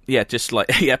trees. know. Yeah, just like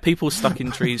people stuck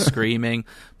in trees screaming,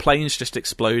 planes just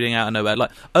exploding out of nowhere.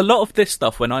 Like a lot of this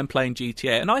stuff when I'm playing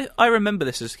GTA, and I remember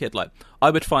this as a kid, like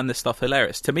I would find this stuff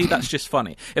hilarious. To me, that's just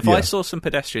funny. If I saw some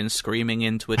pedestrians screaming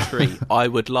into a tree, I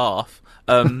would laugh.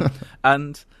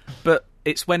 But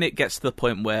it's when it gets to the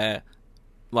point where,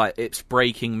 like, it's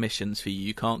breaking missions for you.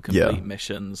 You can't complete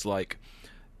missions. Like,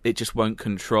 it just won't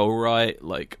control right.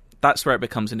 Like, that's where it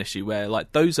becomes an issue. Where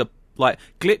like those are like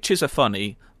glitches are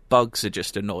funny. Bugs are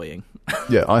just annoying.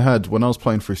 Yeah, when I was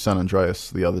playing through San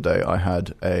Andreas the other day, I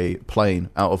had a plane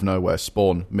out of nowhere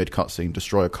spawn mid-cutscene,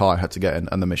 destroy a car I had to get in,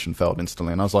 and the mission failed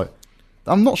instantly. And I was like,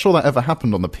 I'm not sure that ever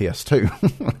happened on the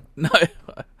PS2. No,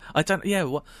 I don't.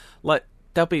 Yeah, like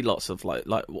there'll be lots of like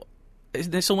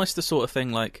it's almost the sort of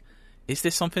thing like, is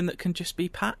this something that can just be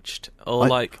patched, or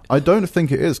I don't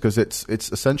think it is, because it's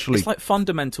essentially it's like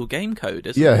fundamental game code,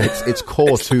 isn't it? It's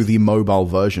core to the mobile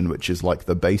version, which is like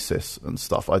the basis and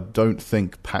stuff. I don't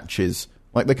think patches,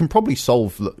 like, they can probably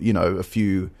solve a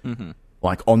few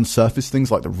like on surface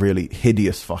things, like the really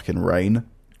hideous fucking rain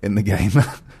in the game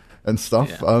and stuff.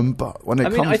 Yeah. But when it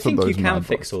comes to those, I think you can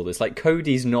fix all this. Like,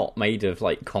 Cody's not made of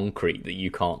like concrete that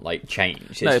you can't like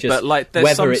change. It's just but like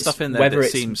there's some stuff in there that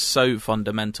it's, seems so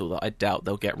fundamental that I doubt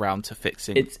they'll get round to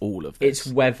fixing all of this.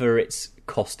 It's whether it's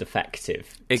cost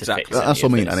effective. Exactly. That's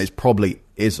what I mean, and it probably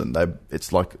isn't.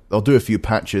 It's like they'll do a few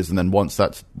patches, and then once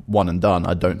that's one and done,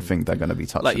 I don't think they're going to be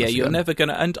touching. Like, yeah, this you're again. never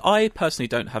gonna. And I personally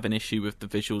don't have an issue with the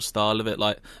visual style of it.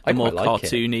 Like the more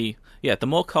cartoony, the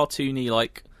more cartoony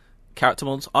like character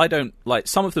models. I don't like.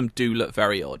 Some of them do look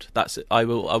very odd. That's it. I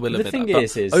will admit the thing that.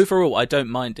 is overall, I don't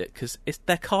mind it because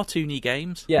they're cartoony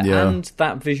games. Yeah, and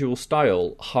that visual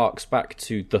style harks back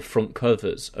to the front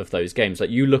covers of those games. Like,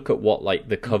 you look at what like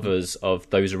the covers of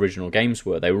those original games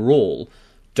were. They were all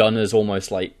done as almost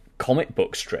like comic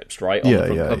book strips, right? On the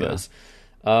front covers.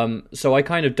 Yeah. So I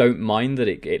kind of don't mind that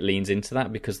it leans into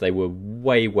that, because they were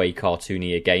way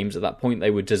cartoonier games at that point.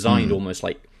 They were designed almost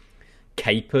like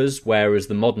capers, whereas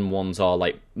the modern ones are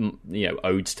like,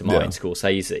 odes to Martin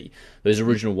Scorsese. Those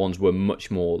original ones were much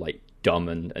more like dumb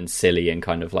and silly, and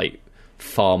kind of like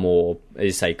far more, as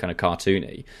you say, kind of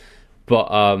cartoony. But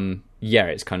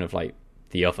it's kind of like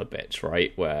the other bits,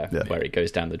 right, where it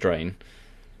goes down the drain.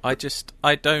 I'm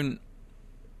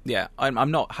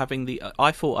not having the.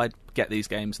 I thought I'd get these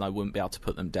games and I wouldn't be able to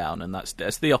put them down, and that's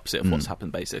the opposite of what's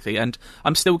happened, basically. And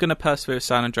I'm still going to persevere with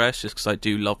San Andreas just because I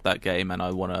do love that game, and I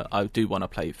do want to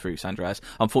play through San Andreas.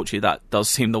 Unfortunately, that does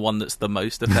seem the one that's the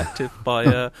most affected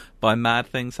by mad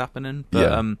things happening.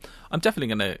 But I'm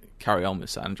definitely going to carry on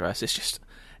with San Andreas.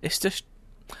 It's just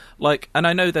like, and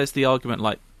I know there's the argument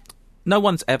like, no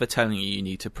one's ever telling you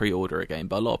need to pre-order a game,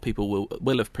 but a lot of people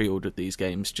will have pre-ordered these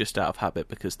games just out of habit,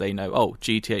 because they know,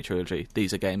 GTA Trilogy,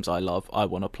 these are games I love, I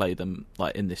want to play them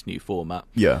like in this new format.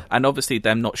 Yeah. And obviously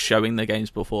them not showing the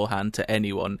games beforehand to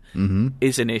anyone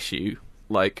is an issue.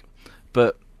 Like,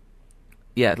 but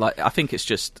yeah, like, I think it's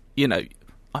just, I'm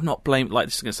not blaming, like,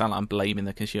 this is going to sound like I'm blaming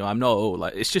the consumer. I'm not at all.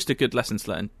 Like, it's just a good lesson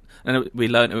to learn. And we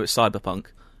learned it with Cyberpunk.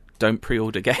 Don't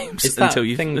pre-order games until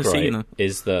you've seen them.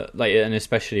 Is that, like, and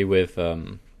especially with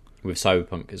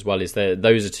Cyberpunk as well, is that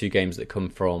those are two games that come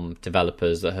from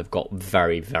developers that have got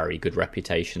very, very good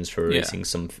reputations for releasing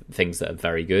some things that are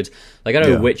very good. Like, I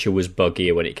know Witcher was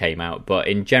buggier when it came out, but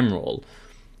in general,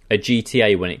 a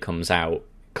GTA when it comes out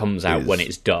when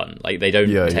it's done. Like, they don't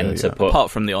tend to put,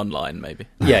 apart from the online, maybe.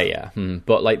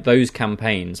 But like those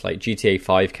campaigns, like GTA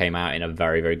 5 came out in a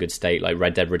very, very good state. Like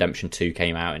Red Dead Redemption 2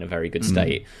 came out in a very good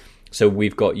state. So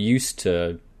we've got used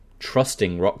to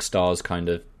trusting Rockstar's kind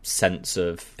of sense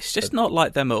of... It's just not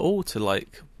like them at all to,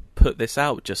 like, put this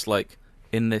out just, like,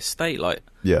 in this state. Like,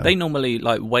 they normally,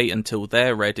 like, wait until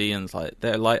they're ready, and, like,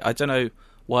 they're, like, I don't know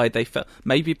why they felt...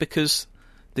 Maybe because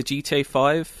the GTA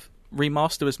 5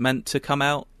 remaster was meant to come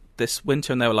out this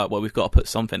winter, and they were like, well, we've got to put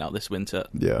something out this winter.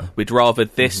 Yeah. We'd rather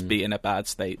this be in a bad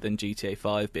state than GTA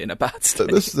 5 be in a bad state.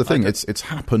 This is the thing. It's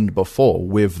happened before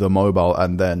with the mobile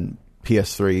and then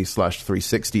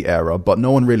PS3/360 era, but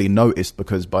no one really noticed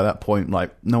because by that point,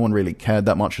 like, no one really cared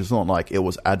that much. It's not like it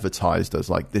was advertised as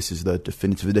like, this is the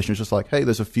definitive edition. It's just like, hey,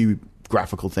 there's a few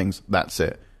graphical things, that's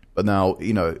it. But now,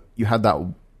 you know, you had that,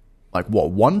 like,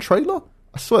 what, one trailer?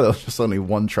 I swear there was just only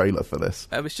one trailer for this.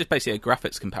 It was just basically a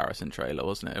graphics comparison trailer,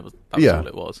 wasn't it? That was all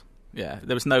it was. Yeah,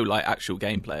 there was no like actual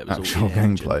gameplay. It was actual all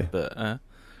gameplay. Engine, but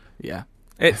yeah,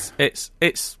 it's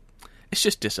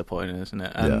just disappointing, isn't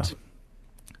it? And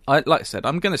like I said,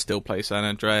 I'm going to still play San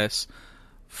Andreas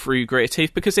through gritted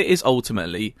teeth because it is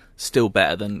ultimately still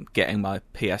better than getting my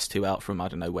PS2 out from I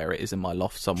don't know where it is in my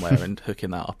loft somewhere and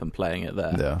hooking that up and playing it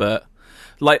there. Yeah. But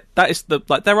like that is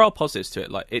there are positives to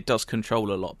it. Like it does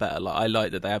control a lot better. Like I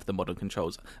like that they have the modern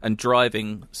controls, and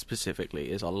driving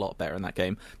specifically is a lot better in that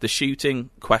game. The shooting,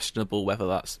 questionable whether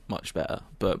that's much better,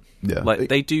 but like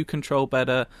they do control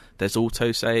better. There's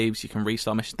auto saves, you can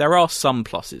restart missions. There are some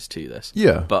pluses to this.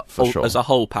 Yeah, but for sure. As a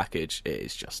whole package, it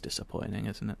is just disappointing,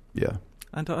 isn't it? Yeah.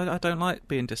 And I don't like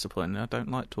being disappointed. I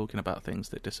don't like talking about things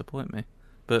that disappoint me.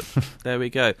 But there we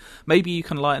go. Maybe you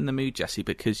can lighten the mood, Jesse,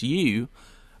 because you,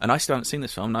 and I still haven't seen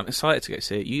this film, and I'm excited to go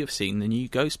see it, you have seen the new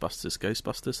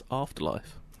Ghostbusters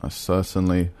Afterlife. I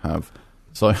certainly have.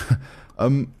 So,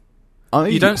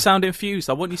 you don't sound infused.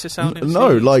 I want you to sound infused.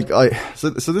 No, like, so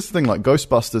this thing, like,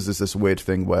 Ghostbusters is this weird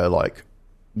thing where, like,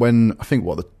 when, I think,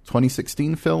 the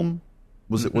 2016 film?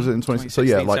 Was it in 2016? So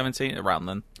yeah, like 17, around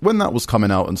then. When that was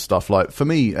coming out and stuff, like for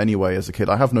me anyway, as a kid,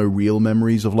 I have no real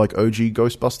memories of like OG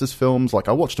Ghostbusters films. Like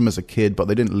I watched them as a kid, but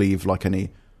they didn't leave like any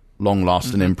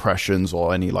long-lasting impressions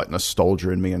or any like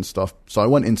nostalgia in me and stuff. So I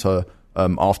went into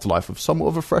Afterlife with somewhat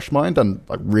of a fresh mind and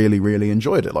like really, really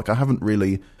enjoyed it. Like I haven't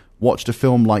really watched a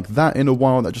film like that in a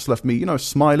while that just left me, you know,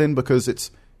 smiling because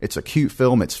it's a cute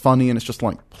film, it's funny, and it's just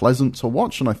like pleasant to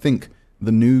watch. And I think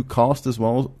the new cast as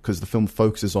well, because the film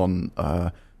focuses on,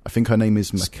 I think her name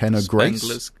is McKenna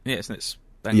Grace. Yeah, isn't it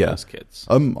Spengler's kids?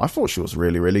 I thought she was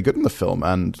really, really good in the film,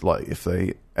 and like if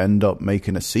they end up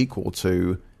making a sequel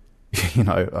to, you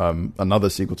know, another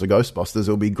sequel to Ghostbusters,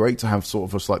 it'll be great to have sort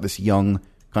of just like this young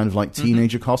kind of like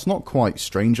teenager cast, not quite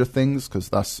Stranger Things, because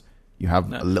that's you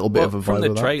have a little bit of a vibe from the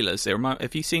of that. trailers.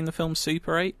 Have you seen the film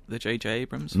Super 8, the J.J.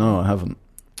 Abrams? No, I haven't.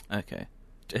 Okay.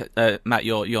 Matt,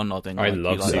 you're nodding. I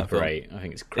love Super 8. I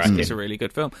think it's cracking. It's a really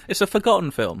good film. It's a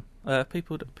forgotten film.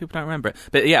 People don't remember it.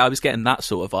 But yeah, I was getting that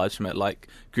sort of vibes from it, like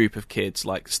group of kids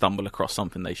like stumble across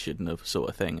something they shouldn't have, sort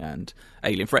of thing, and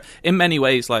alien threat. In many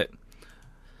ways, like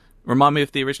remind me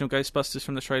of the original Ghostbusters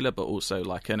from the trailer, but also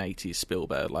like an 80s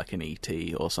Spielberg, like an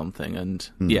E.T. or something. And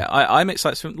yeah, I'm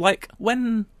excited. Like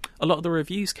when a lot of the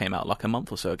reviews came out like a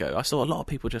month or so ago, I saw a lot of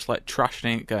people just like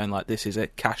trashing it, going like, this is a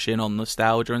cash in on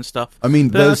nostalgia and stuff. I mean,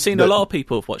 but I've seen a lot of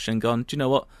people have watched it and gone, do you know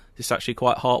what? This is actually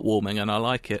quite heartwarming and I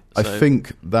like it. So. I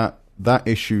think that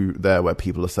issue there where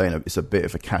people are saying it's a bit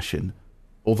of a cash in,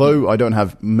 although I don't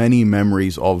have many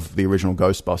memories of the original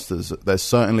Ghostbusters, there's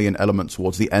certainly an element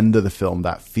towards the end of the film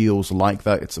that feels like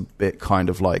that. It's a bit kind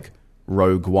of like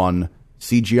Rogue One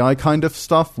CGI kind of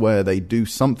stuff where they do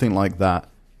something like that.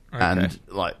 Okay. And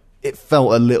like it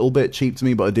felt a little bit cheap to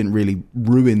me, but it didn't really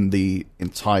ruin the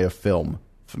entire film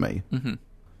for me. Mm-hmm.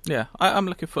 Yeah, I'm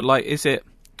looking for, like, is it...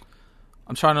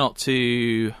 I'm trying not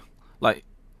to... Like,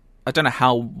 I don't know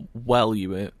how well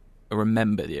you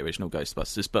remember the original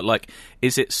Ghostbusters, but, like,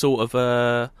 is it sort of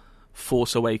a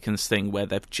Force Awakens thing where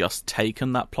they've just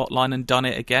taken that plot line and done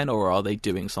it again, or are they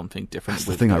doing something different? That's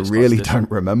the thing. I really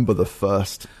don't remember the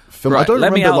first film. Right, I don't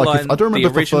let remember. Me outline I don't remember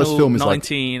the if the first film is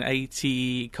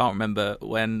 1980. Can't remember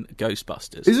when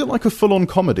Ghostbusters. Is it like a full-on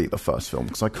comedy? The first film,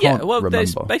 because I can't remember.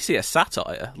 There's basically a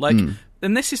satire. Like,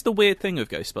 and this is the weird thing with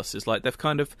Ghostbusters. Like, they've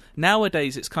kind of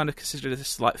nowadays it's kind of considered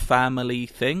this like family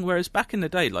thing, whereas back in the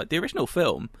day, like the original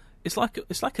film, it's like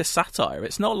a satire.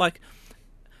 It's not like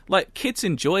kids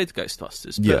enjoyed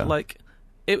Ghostbusters, but like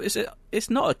it's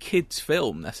not a kids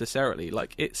film necessarily.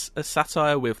 Like it's a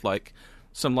satire with like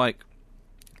some like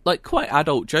quite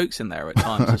adult jokes in there at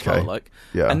times as well. Like,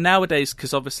 and nowadays,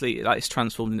 because obviously like, it's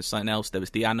transformed into something else. There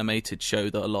was the animated show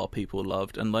that a lot of people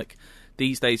loved, and like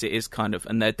these days it is kind of,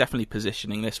 and they're definitely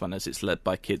positioning this one as it's led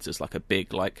by kids as like a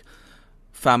big like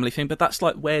family thing. But that's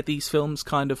like where these films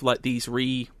kind of like these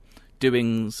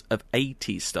redoings of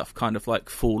 80s stuff kind of like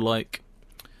fall like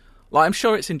I'm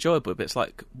sure it's enjoyable, but it's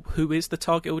like, who is the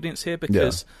target audience here?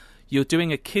 Because you're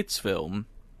doing a kids film,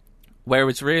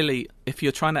 whereas really, if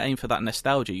you're trying to aim for that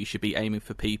nostalgia, you should be aiming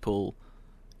for people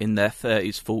in their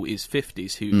 30s, 40s,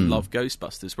 50s who love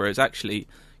Ghostbusters, whereas actually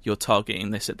you're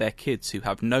targeting this at their kids who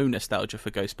have no nostalgia for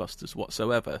Ghostbusters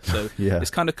whatsoever. So it's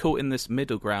kind of caught in this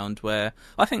middle ground where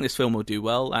I think this film will do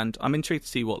well, and I'm intrigued to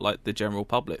see what like the general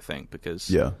public think,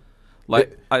 because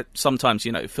Like, sometimes,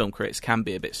 film critics can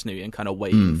be a bit snooty and kind of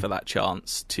waiting for that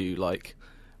chance to, like,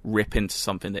 rip into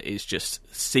something that is just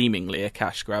seemingly a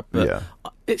cash grab. But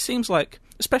it seems like,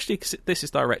 especially because this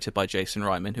is directed by Jason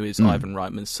Reitman, who is Ivan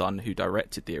Reitman's son, who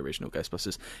directed the original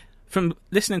Ghostbusters. From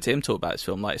listening to him talk about his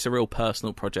film, like, it's a real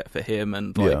personal project for him,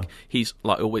 and, like, he's,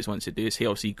 like, always wanted to do this. He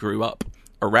obviously grew up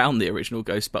around the original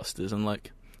Ghostbusters, and,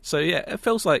 like, so, yeah, it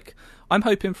feels like I'm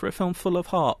hoping for a film full of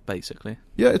heart, basically.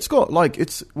 Yeah, it's got, like,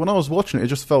 when I was watching it, it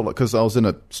just felt like, because I was in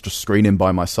a just screening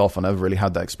by myself, I never really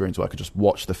had that experience where I could just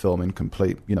watch the film in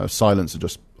complete, silence and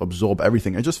just absorb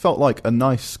everything. It just felt like a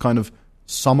nice kind of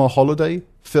summer holiday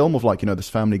film of, like, this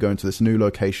family going to this new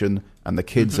location, and the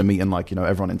kids are meeting, like,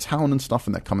 everyone in town and stuff,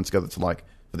 and they're coming together to, like,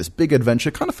 for this big adventure.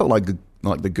 It kind of felt like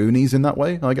the Goonies in that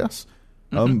way, I guess.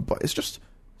 But it's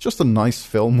just a nice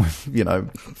film with,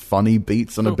 funny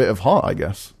beats and a bit of heart, I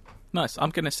guess. Nice. I'm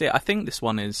going to see it. I think this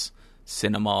one is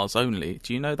cinemas only.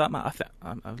 Do you know that, Matt?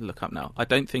 I'll look up now. I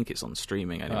don't think it's on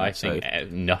streaming anymore. I think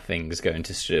nothing's going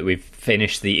to... We've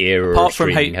finished the era apart of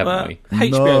streaming, haven't we?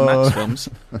 HBO Max films.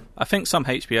 I think some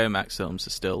HBO Max films are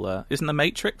still... isn't The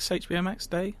Matrix HBO Max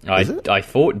Day? I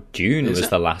thought Dune was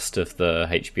the last of the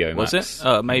HBO Max. Was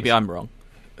it? Maybe I'm wrong.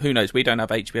 Who knows? We don't have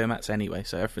HBO Max anyway,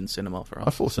 so everything's cinema for us.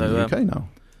 I thought it's in the UK now.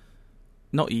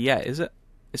 Not yet, is it?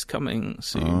 It's coming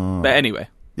soon. But anyway.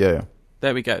 Yeah.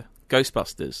 There we go.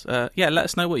 Ghostbusters. Let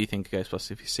us know what you think of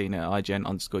Ghostbusters if you've seen it at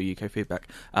IGN_UK feedback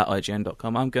at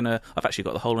IGN.com. I've actually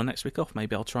got the whole of next week off.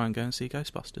 Maybe I'll try and go and see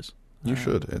Ghostbusters. You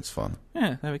should. It's fun.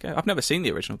 Yeah, there we go. I've never seen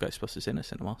the original Ghostbusters in a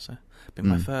cinema, so it's been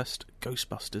my first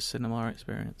Ghostbusters cinema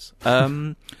experience.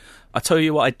 I tell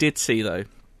you what I did see, though,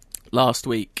 last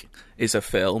week is a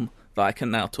film that I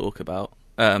can now talk about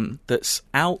that's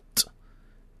out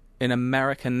in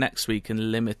America next week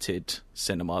in limited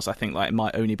cinemas. I think, like, it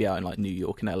might only be out in, like, New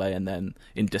York and LA, and then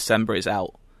in December it's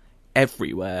out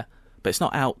everywhere. But it's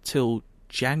not out till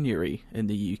January in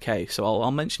the UK, so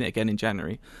I'll mention it again in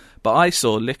January. But I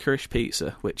saw Licorice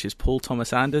Pizza, which is Paul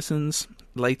Thomas Anderson's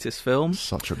latest film.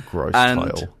 Such a gross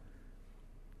title.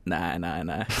 Nah.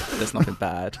 There's nothing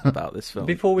bad about this film.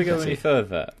 Before we go any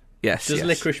further, does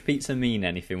Licorice Pizza mean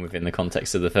anything within the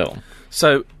context of the film?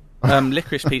 So...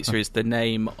 Licorice Pizza is the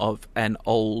name of an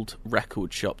old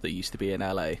record shop that used to be in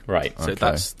LA. Right. So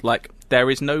that's, like, there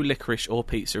is no licorice or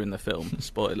pizza in the film.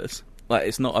 Spoilers. Like,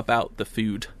 it's not about the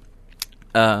food.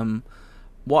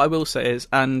 What I will say is,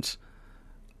 and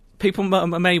people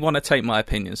may want to take my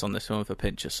opinions on this film with a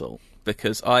pinch of salt,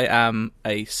 because I am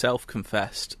a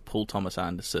self-confessed Paul Thomas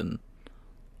Anderson,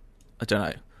 I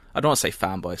don't want to say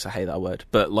fanboy, because I hate that word,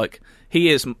 but, like,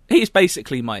 he's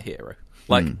basically my hero.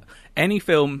 Like, any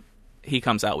film he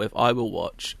comes out with, I will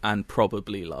watch and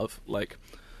probably love. Like,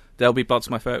 There'll Be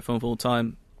Blood's my favourite film of all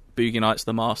time. Boogie Nights,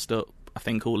 The Master, I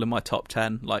think all in my top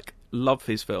 10. Like, love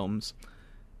his films.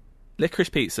 Licorice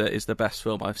Pizza is the best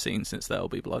film I've seen since There'll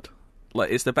Be Blood.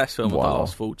 Like, it's the best film of the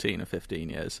last 14 or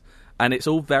 15 years. And it's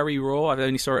all very raw. I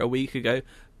only saw it a week ago,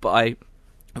 but I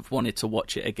have wanted to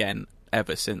watch it again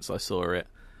ever since I saw it.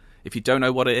 If you don't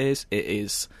know what it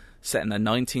is set in the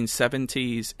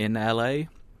 1970s in LA.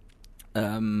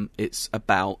 It's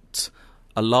about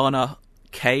Alana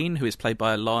Kane, who is played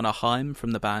by Alana Haim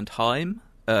from the band Haim.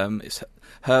 It's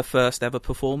her first ever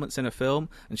performance in a film,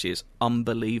 and she is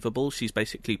unbelievable. She's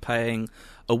basically playing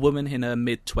a woman in her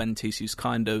mid-20s who's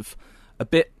kind of a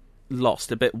bit lost,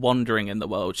 a bit wandering in the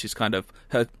world. She's kind of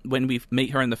when we meet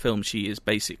her in the film, she is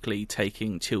basically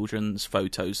taking children's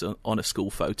photos on a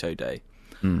school photo day.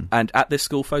 And at this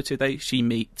school photo day, she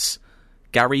meets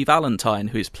Gary Valentine,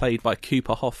 who is played by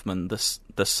Cooper Hoffman,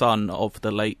 the son of the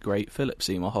late, great Philip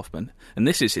Seymour Hoffman. And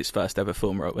this is his first ever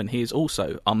film role, and he is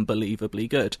also unbelievably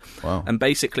good. Wow. And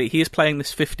basically, he is playing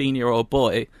this 15-year-old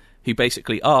boy who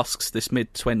basically asks this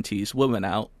mid-20s woman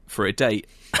out for a date.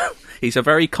 He's a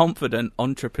very confident,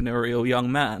 entrepreneurial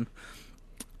young man.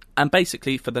 And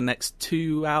basically, for the next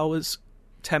 2 hours,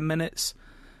 10 minutes,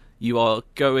 you are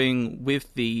going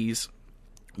with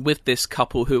this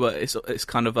couple who it's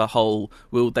kind of a whole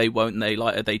will they, won't they,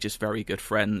 like, are they just very good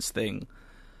friends thing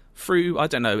through, I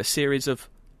don't know, a series of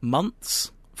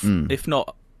months, if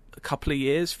not a couple of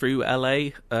years, through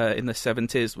LA in the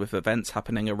 70s, with events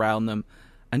happening around them,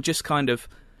 and just kind of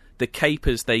the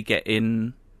capers they get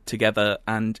in together,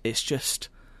 and it's just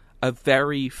a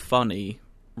very funny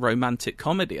romantic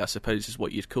comedy, I suppose is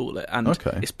what you'd call it. And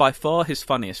it's by far his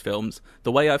funniest films.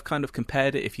 The way I've kind of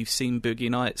compared it, if you've seen Boogie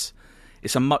Nights,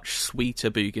 it's a much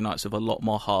sweeter Boogie Nights with a lot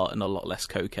more heart and a lot less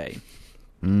cocaine.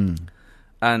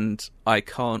 And I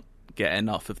can't get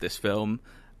enough of this film.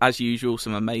 As usual,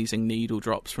 some amazing needle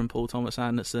drops from Paul Thomas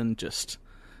Anderson, just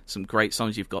some great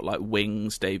songs. You've got, like,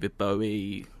 Wings, David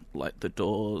Bowie, like The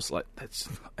Doors. Like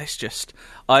it's just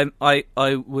I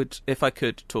would, if I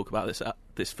could, talk about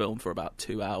this film for about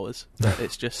 2 hours.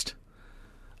 It's just,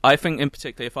 I think in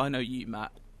particular, if I know you,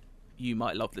 Matt, you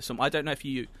might love this film. I don't know if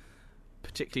you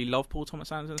particularly love Paul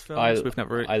Thomas Anderson's films.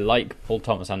 I like Paul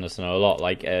Thomas Anderson a lot.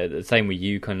 Like the same with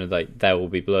you, kind of like There Will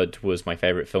Be Blood was my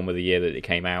favourite film of the year that it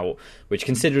came out, which,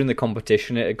 considering the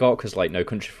competition it got, because like No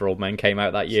Country for Old Men came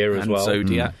out that year as well.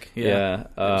 Zodiac, yeah,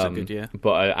 it was a good year.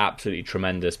 But an absolutely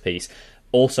tremendous piece.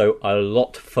 Also, a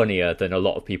lot funnier than a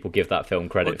lot of people give that film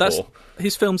credit for.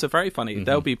 His films are very funny. Mm-hmm.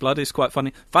 There'll Be Blood is quite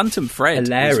funny. Phantom Thread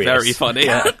Hilarious. is very funny.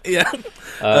 Yeah.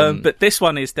 But this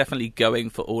one is definitely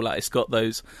going for all out. It's got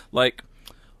those, like,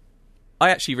 I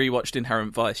actually rewatched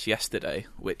Inherent Vice yesterday,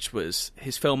 which was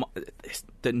his film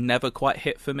that never quite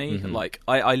hit for me. Mm-hmm. Like,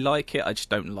 I like it, I just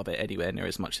don't love it anywhere near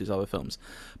as much as his other films.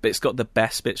 But it's got the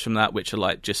best bits from that, which are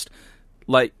like, just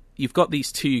like, you've got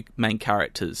these two main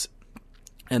characters,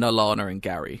 and Alana and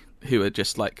Gary, who are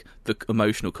just like the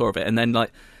emotional core of it, and then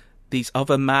like these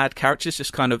other mad characters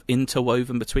just kind of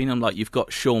interwoven between them. Like, you've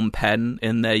got Sean Penn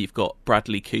in there, you've got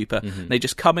Bradley Cooper. Mm-hmm. They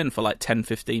just come in for like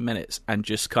 10-15 minutes and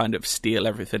just kind of steal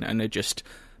everything, and they're just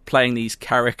playing these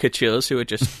caricatures who are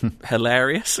just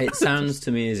hilarious. It sounds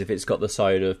to me as if it's got the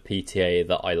side of PTA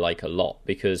that I like a lot,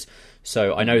 because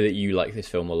so I know that you like this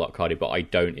film a lot, Cardi, but I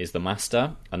don't, is The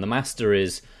Master. And The Master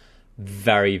is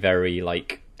very, very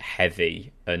like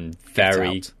heavy and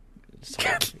very...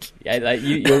 Yeah, like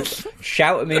you'll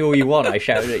shout at me all you want. I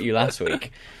shouted at you last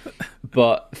week.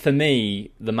 But for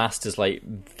me, The Master's like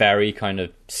very kind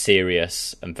of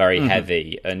serious and very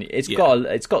heavy, and it's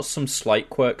got some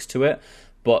slight quirks to it,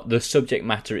 but the subject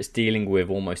matter it's dealing with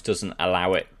almost doesn't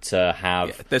allow it to have...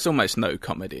 Yeah, there's almost no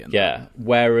comedy in that.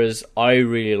 Whereas I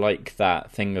really like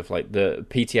that thing of like the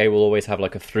PTA will always have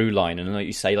like a through line, and like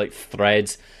you say, like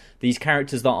threads. These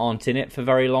characters that aren't in it for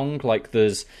very long, like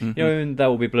there's, you know, in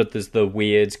There Will Be Blood, there's the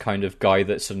weird kind of guy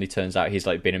that suddenly turns out he's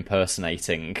like been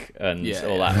impersonating and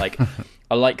all that. Like,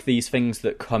 I like these things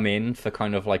that come in for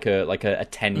kind of like a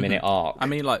 10-minute arc. I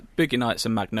mean, like Boogie Nights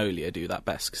and Magnolia do that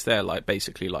best, because they're like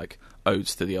basically like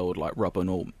odes to the old like Robert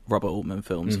Altman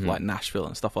films, like Nashville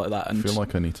and stuff like that. And I feel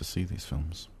like I need to see these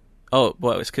films. Oh,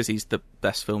 well, it's because he's the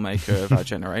best filmmaker of our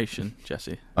generation,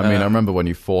 Jesse. I mean, I remember when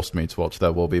you forced me to watch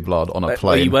There Will Be Blood on a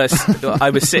plane. I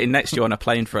was sitting next to you on a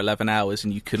plane for 11 hours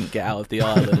and you couldn't get out of the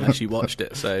aisle unless you watched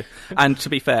it. So, and to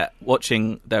be fair,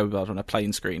 watching There Will Be Blood on a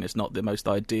plane screen is not the most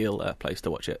ideal place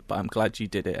to watch it, but I'm glad you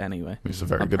did it anyway. It's a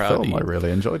very good film. I really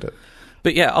enjoyed it.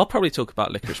 But yeah, I'll probably talk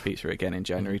about Licorice Pizza again in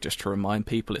January just to remind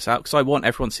people it's out, because I want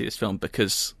everyone to see this film,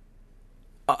 because...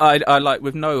 I like,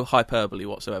 with no hyperbole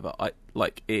whatsoever, I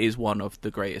like, it is one of the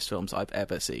greatest films I've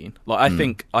ever seen. Like, I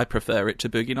think I prefer it to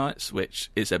Boogie Nights, which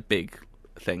is a big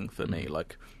thing for me.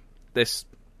 Like, this,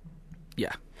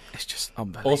 yeah, it's just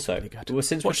unbelievably also good. Well,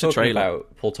 since we're talking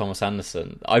about Paul Thomas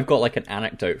Anderson, I've got like an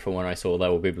anecdote from when I saw There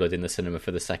Will Be Blood in the cinema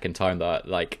for the second time that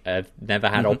like I've never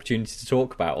had opportunity to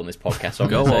talk about on this podcast. So I'm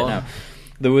going to say it now.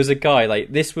 There was a guy,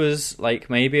 like, this was, like,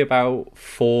 maybe about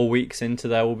 4 weeks into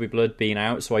There Will Be Blood being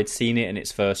out, so I'd seen it in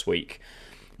its first week.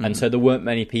 And so there weren't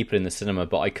many people in the cinema,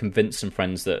 but I convinced some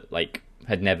friends that, like,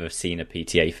 had never seen a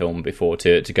PTA film before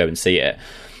to go and see it.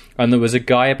 And there was a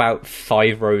guy about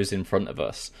 5 rows in front of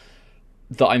us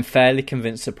that I'm fairly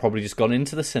convinced had probably just gone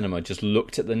into the cinema, just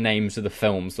looked at the names of the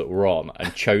films that were on,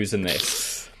 and chosen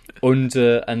this.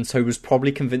 And so was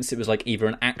probably convinced it was like either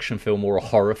an action film or a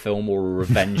horror film or a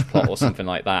revenge plot or something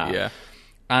like that. Yeah.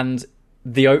 And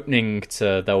the opening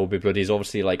to There Will Be Blood is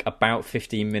obviously like about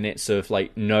 15 minutes of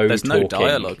like there's talking. No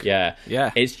dialogue. Yeah.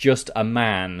 It's just a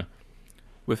man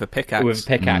with a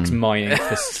pickaxe mining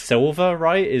for silver,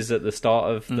 right? Is at the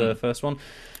start of the first one.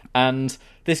 And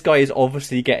this guy is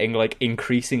obviously getting like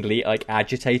increasingly like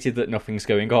agitated that nothing's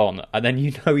going on, and then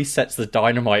you know he sets the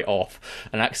dynamite off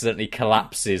and accidentally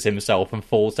collapses himself and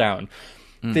falls down.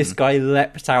 This guy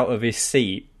leapt out of his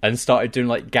seat and started doing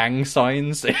like gang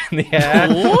signs in the air.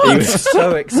 He was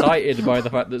so excited by the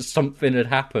fact that something had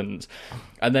happened.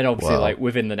 And then obviously like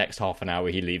within the next half an hour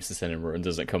he leaves the cinema and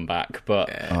doesn't come back. But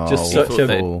just such a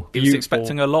beautiful... He was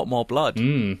expecting a lot more blood.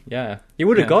 Yeah. He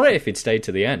would have got it if he'd stayed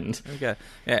to the end. Okay.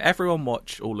 Yeah, everyone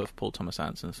watch all of Paul Thomas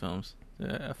Anderson's films.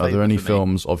 Are there any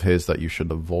films of his that you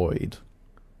should avoid?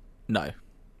 No.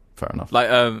 Fair enough. Like,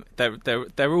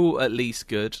 they're all at least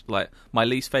good. Like, my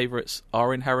least favourites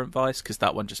are Inherent Vice, because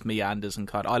that one just meanders and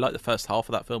kind of... I like the first half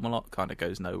of that film a lot. Kind of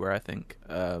goes nowhere, I think.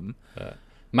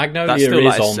 Magnolia is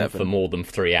like on for more than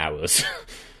 3 hours.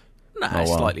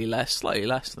 Slightly less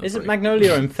than Isn't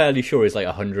Magnolia, I'm fairly sure, is like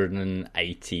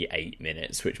 188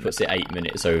 minutes, which puts it 8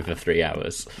 minutes over 3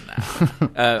 hours.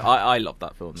 I love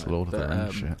that film. It's Lord of the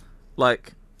Rings shit.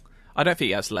 Like, I don't think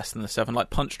he has less than a 7. Like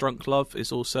Punch Drunk Love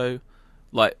is also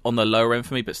like on the lower end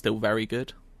for me, but still very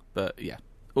good. But yeah,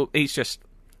 well, he's just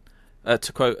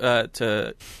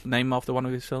to name after one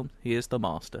of his films, he is the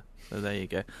master. So there you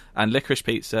go. And Licorice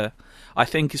Pizza, I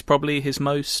think, is probably his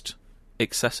most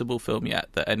accessible film yet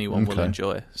that anyone will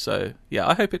enjoy. So yeah,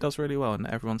 I hope it does really well and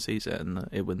everyone sees it and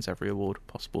it wins every award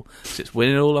possible, because it's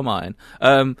winning all of mine.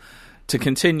 To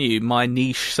continue my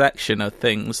niche section of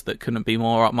things that couldn't be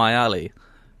more up my alley,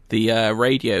 the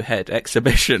Radiohead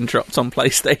exhibition dropped on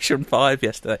PlayStation 5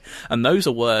 yesterday, and those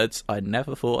are words I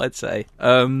never thought I'd say.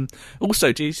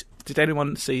 Also, geez, did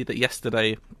anyone see that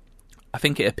yesterday? I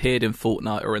think it appeared in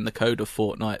Fortnite or in the code of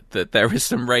Fortnite that there is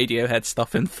some Radiohead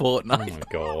stuff in Fortnite. Oh my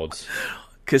god!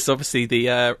 Because obviously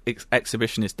the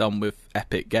exhibition is done with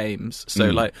Epic Games, so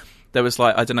like there was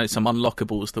like, I don't know, some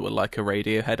unlockables that were like a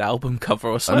Radiohead album cover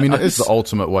or something. I mean, it is the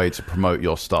ultimate way to promote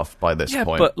your stuff by this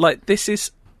point. But like this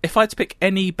is, if I had to pick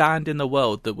any band in the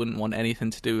world that wouldn't want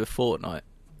anything to do with Fortnite,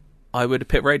 I would have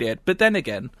picked Radiohead. But then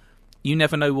again, you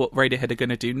never know what Radiohead are going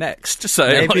to do next. So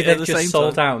maybe like, they've just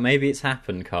sold out. Maybe it's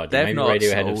happened, Cardi. They've maybe not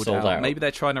Radiohead have sold out. Maybe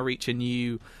they're trying to reach a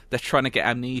new. They're trying to get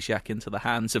Amnesiac into the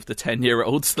hands of the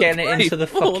 10-year-olds. Getting it into the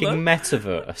fucking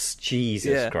metaverse.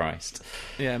 Jesus Christ.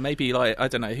 Yeah, maybe like, I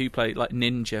don't know who played like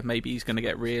Ninja. Maybe he's going to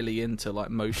get really into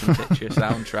like motion picture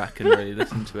soundtrack and really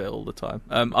listen to it all the time.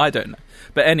 I don't know.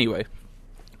 But anyway,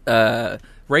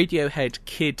 Radiohead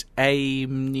Kid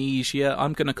Amnesia.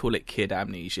 I'm going to call it Kid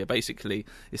Amnesia. Basically,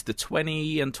 it's the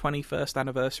 20 and 21st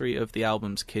anniversary of the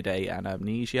albums Kid A and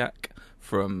Amnesiac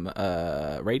from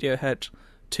Radiohead.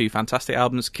 2 fantastic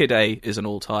albums. Kid A is an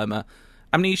all-timer.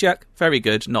 Amnesiac, very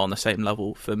good. Not on the same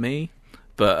level for me.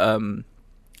 But,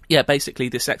 yeah, basically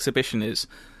this exhibition is...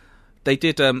 They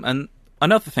did... and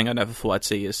another thing I never thought I'd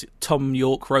see is Tom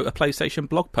York wrote a PlayStation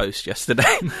blog post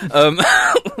yesterday,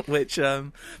 which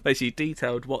basically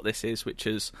detailed what this is, which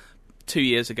is 2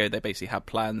 years ago they basically had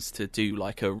plans to do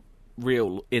like a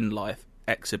real in-life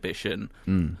exhibition.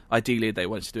 Ideally they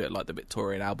wanted to do it like the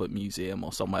Victorian Albert Museum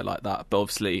or somewhere like that, but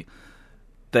obviously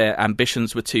their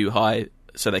ambitions were too high,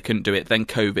 so they couldn't do it. Then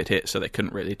COVID hit, so they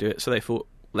couldn't really do it, so they thought,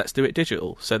 let's do it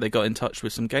digital. So they got in touch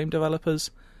with some game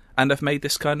developers and have made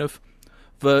this kind of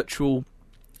virtual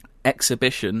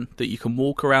exhibition that you can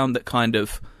walk around, that kind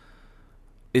of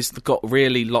is got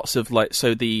really lots of like,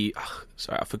 so the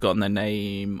sorry, I've forgotten the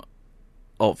name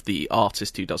of the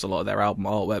artist who does a lot of their album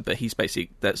artwork, but he's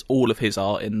basically, there's all of his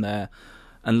art in there,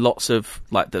 and lots of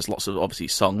like, there's lots of obviously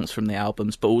songs from the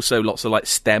albums, but also lots of like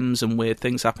stems and weird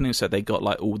things happening. So they got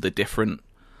like all the different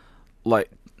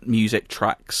like music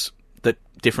tracks, the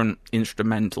different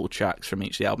instrumental tracks from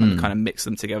each of the album, and kind of mix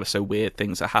them together so weird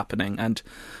things are happening. And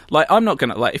like, I'm not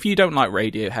gonna, like, if you don't like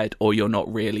Radiohead or you're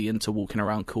not really into walking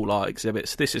around cool art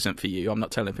exhibits, this isn't for you. I'm not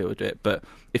telling people to do it, but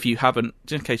if you haven't,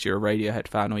 just in case you're a Radiohead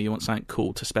fan or you want something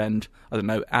cool to spend, I don't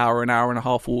know, hour and a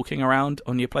half walking around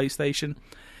on your PlayStation,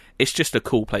 it's just a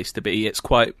cool place to be. It's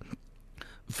quite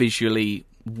visually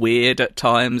weird at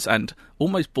times and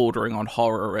almost bordering on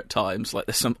horror at times. Like,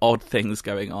 there's some odd things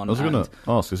going on. I was going to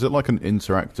ask, is it like an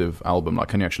interactive album? Like,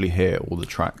 can you actually hear all the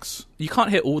tracks? You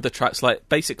can't hear all the tracks. Like,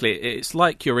 basically, it's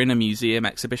like you're in a museum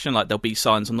exhibition. Like, there'll be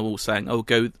signs on the wall saying, "Oh,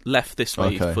 go left this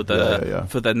way for the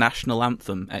for the national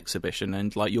anthem exhibition,"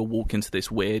 and like you'll walk into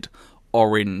this weird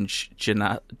orange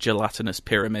gelatinous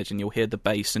pyramid and you'll hear the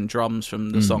bass and drums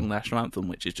from the song National Anthem,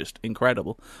 which is just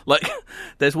incredible. Like,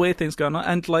 there's weird things going on,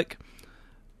 and like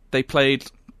they played,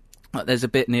 like, there's a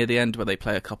bit near the end where they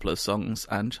play a couple of songs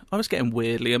and I was getting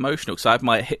weirdly emotional because I had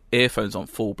my earphones on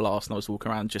full blast and I was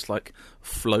walking around just like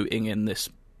floating in this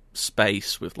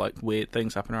space with like weird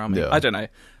things happening around me. I don't know,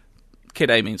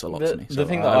 Kid A means a lot to me. The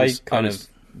thing that I kind of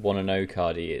want to know,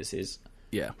 Cardi, is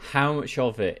how much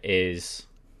of it is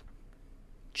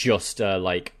just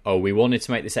like, oh, we wanted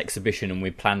to make this exhibition and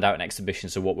we planned out an exhibition,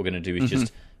 so what we're going to do is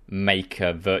just make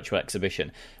a virtual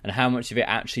exhibition, and how much of it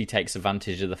actually takes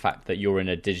advantage of the fact that you're in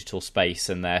a digital space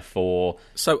and therefore...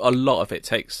 So a lot of it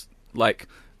takes, like,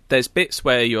 there's bits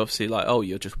where you're obviously like, oh,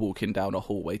 you're just walking down a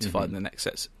hallway to find the next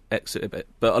exhibit,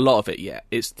 but a lot of it,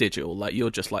 it's digital. Like, you're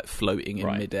just like floating in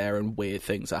midair and weird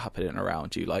things are happening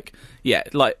around you. Like,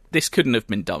 like, this couldn't have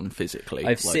been done physically.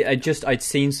 I'd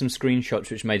seen some screenshots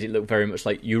which made it look very much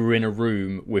like you were in a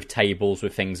room with tables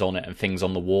with things on it and things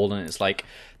on the wall, and it's like,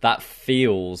 that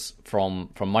feels, from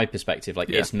my perspective, like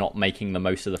it's not making the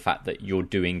most of the fact that you're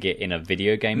doing it in a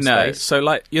video game space. So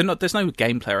like, you're not, there's no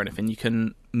gameplay or anything. You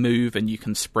can move and you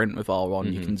can sprint with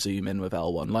R1, you can zoom in with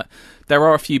L1. Like, there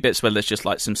are a few bits where there's just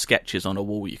like some sketches on a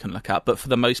wall you can look at, but for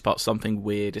the most part something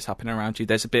weird is happening around you.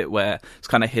 There's a bit where it's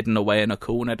kind of hidden away in a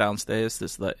corner downstairs.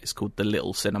 It's called the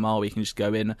Little Cinema, where you can just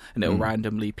go in and it'll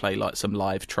randomly play like some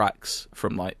live tracks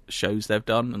from like shows they've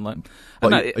done. And like, I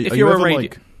don't know, if you're a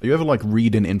radio... Are you ever like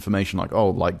reading information like, oh,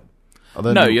 like...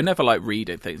 No, you're never like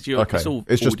reading things. Okay.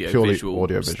 It's just purely visual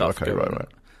audio visual. stuff. Okay, right.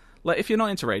 Like, if you're not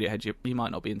into Radiohead, you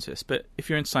might not be into this, but if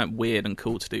you're into something weird and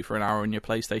cool to do for an hour on your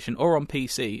PlayStation or on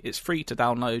PC, it's free to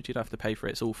download. You don't have to pay for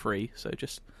it. It's all free. So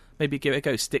just maybe give it a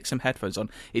go. Stick some headphones on.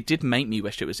 It did make me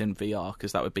wish it was in VR,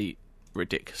 because that would be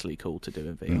ridiculously cool to do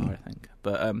in VR, I think.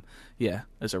 But, yeah,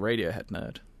 as a Radiohead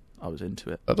nerd, I was into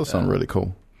it. That does sound really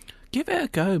cool. Give it a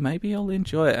go. Maybe you'll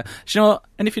enjoy it. Do you know what?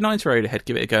 And if you're not into Radiohead,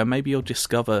 give it a go. Maybe you'll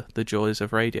discover the joys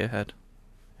of Radiohead.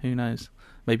 Who knows?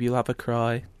 Maybe you'll have a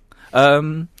cry.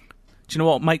 Do you know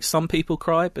what makes some people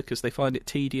cry because they find it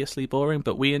tediously boring,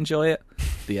 but we enjoy it?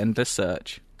 The Endless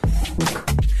Search.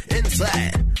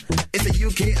 Inside, it's a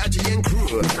UK IGN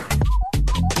crew.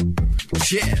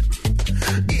 Yeah,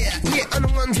 on the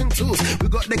ones and twos. We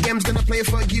got the games gonna play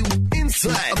for you.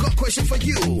 Inside, I got a question for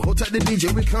you. Hold tight the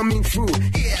DJ, we coming through.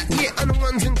 Yeah, on the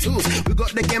ones and twos. We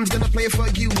got the games gonna play for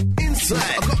you.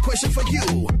 Inside, I got a question for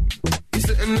you. It's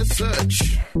the Endless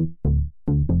Search.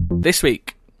 This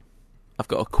week, I've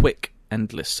got a quick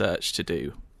Endless Search to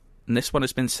do. And this one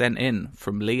has been sent in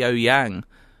from Leo Yang.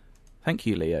 Thank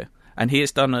you, Leo. And he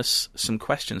has done us some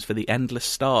questions for the Endless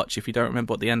Starch. If you don't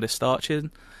remember what the Endless Starch is,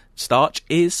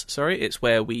 it's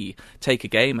where we take a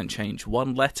game and change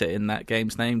one letter in that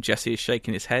game's name. Jesse is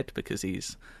shaking his head because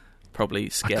he's probably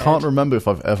scared. I can't remember if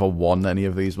I've ever won any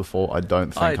of these before. I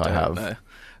don't think I have. Know.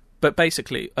 But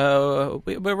basically,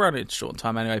 we're running short on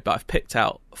time anyway, but I've picked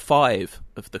out 5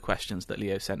 of the questions that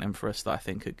Leo sent in for us that I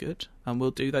think are good, and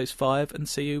we'll do those 5 and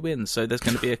see who wins. So there's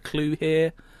going to be a clue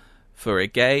here for a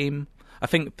game. I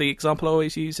think the example I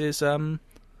always use is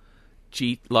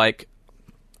like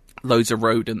loads of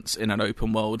rodents in an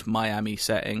open world Miami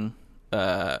setting,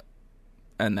 and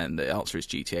then the answer is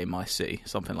GTA My City,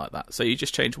 something like that. So you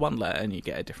just change one letter and you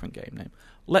get a different game name.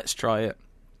 Let's try it.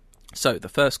 So the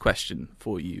first question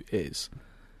for you is: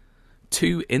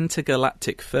 2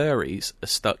 intergalactic furries are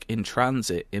stuck in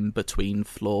transit in between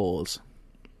floors.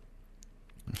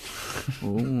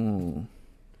 Ooh,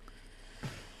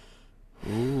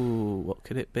 what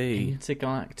could it be?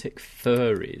 Intergalactic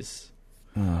furries.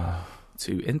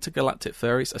 2 intergalactic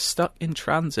furries are stuck in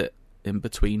transit in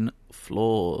between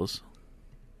floors.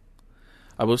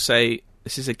 I will say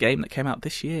this is a game that came out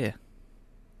this year.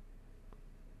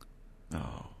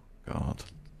 Oh, God.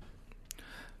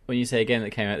 When you say a game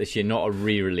that came out this year, not a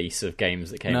re-release of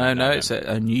games that came out. No, it's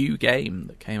a new game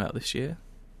that came out this year.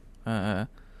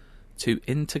 2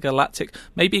 intergalactic,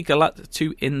 maybe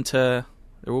they're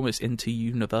almost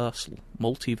inter-universal,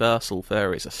 multiversal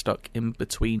furries are stuck in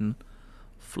between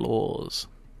floors.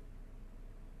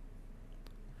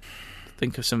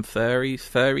 Think of some furry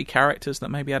characters that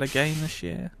maybe had a game this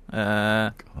year.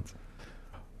 Okay.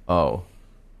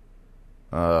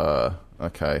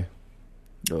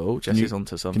 Oh, Jesse's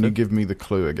onto something. Can you give me the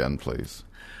clue again, please?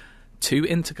 2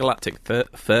 intergalactic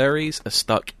furries are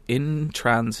stuck in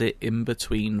transit in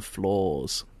between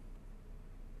floors.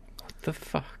 What the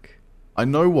fuck? I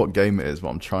know what game it is, but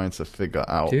I'm trying to figure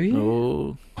out. Do you?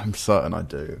 Oh. I'm certain I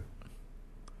do.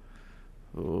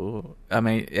 Oh. I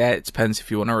mean, yeah, it depends if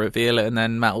you want to reveal it and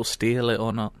then Matt will steal it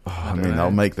or not. I mean, I'll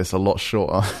make this a lot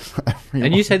shorter.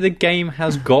 And you said the game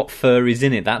has got furries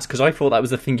in it. That's because I thought that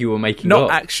was the thing you were making not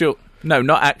up. actual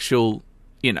furries,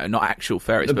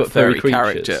 but furry furry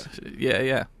creatures. character.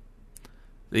 Yeah.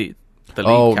 The lead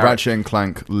character. Ratchet and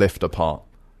Clank Lift Apart.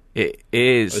 It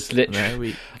is. It's there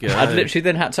we go. I'd literally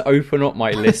then had to open up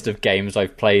my list of games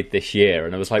I've played this year,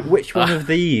 and I was like, which one of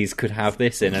these could have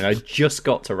this in? And I just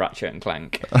got to Ratchet and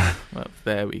Clank. Well,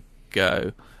 there we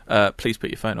go. Please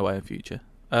put your phone away in future.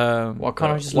 Why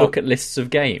can't I just look at lists of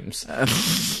games?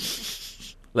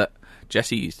 Look,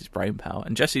 Jesse used his brain power,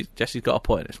 and Jesse's got a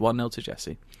point. It's 1-0 to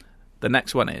Jesse. The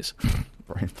next one is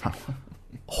Brain power.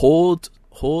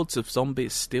 Hordes of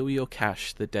zombies steal your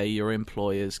cash the day your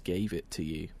employers gave it to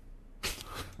you.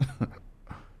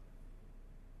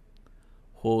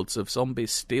 Hordes of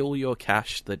zombies steal your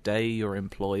cash the day your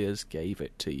employers gave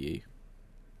it to you.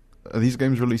 Are these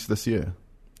games released this year?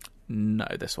 No,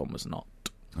 this one was not.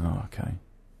 Oh, okay.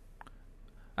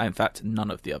 In fact,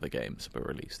 none of the other games were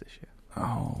released this year.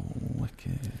 Oh,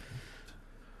 wicked.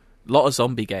 A lot of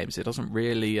zombie games. It doesn't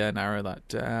really narrow that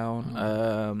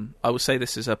down. I would say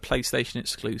this is a PlayStation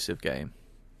exclusive game.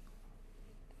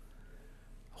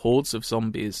 Hordes of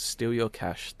zombies steal your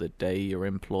cash the day your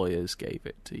employers gave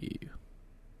it to you.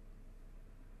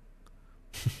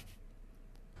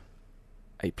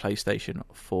 A PlayStation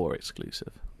 4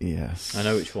 exclusive. Yes. I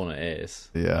know which one it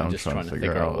is. Yeah, I'm just trying to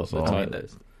figure out what the title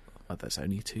is. Oh, there's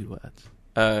only 2 words.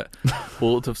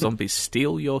 Hordes of zombies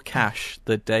steal your cash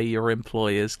the day your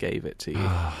employers gave it to you.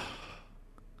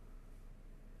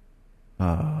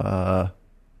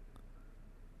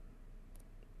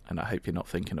 And I hope you're not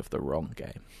thinking of the wrong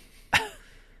game.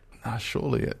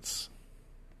 Surely it's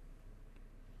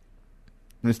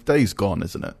Days Gone,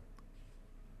 isn't it?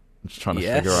 I'm just trying to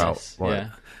figure out. Like, Yeah.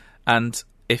 And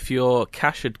if your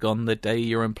cash had gone the day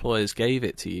your employers gave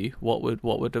it to you, what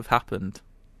would have happened?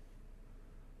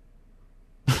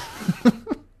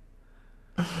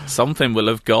 Something will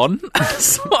have gone.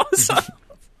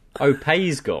 Oh,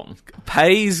 Pay's gone.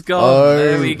 Pay's gone. Oh,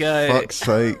 there we go. Fuck's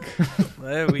sake.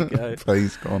 There we go.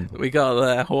 Pay's gone. We got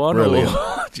there. One Brilliant.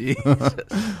 all. Jesus.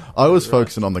 I was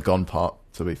focusing on the Gone part,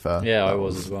 to be fair. Yeah, I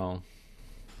was as well.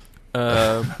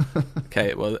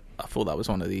 Okay, well, I thought that was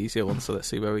one of the easier ones, so let's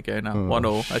see where we go now. 1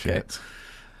 all. Okay. Shit.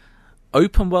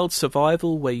 Open world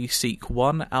survival where you seek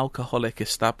one alcoholic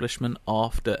establishment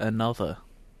after another.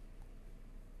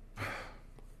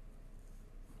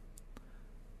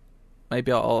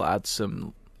 Maybe I'll add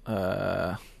some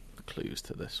clues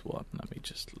to this one. Let me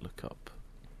just look up.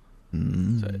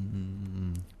 So,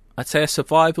 I'd say a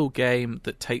survival game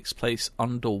that takes place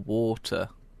underwater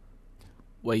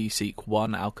where you seek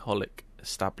one alcoholic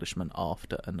establishment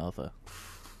after another.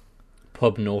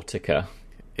 Pub Nautica.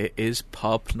 It is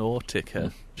Pub Nautica.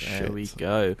 There Shit. we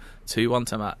go. 2-1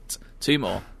 to Matt. 2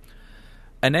 more.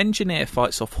 An engineer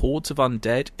fights off hordes of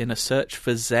undead in a search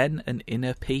for zen and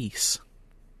inner peace.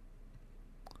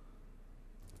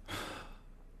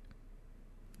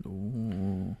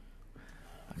 Ooh.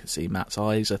 I can see Matt's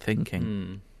eyes are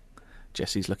thinking.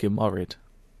 Jesse's looking worried.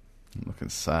 I'm looking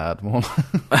sad. One.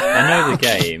 I know the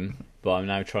game, but I'm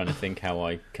now trying to think how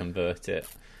I convert it.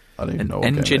 I don't even An know what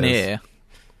game it engineer. is.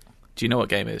 Do you know what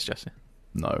game it is, Jesse?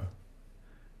 No.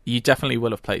 You definitely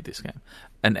will have played this game.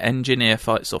 An engineer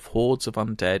fights off hordes of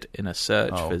undead in a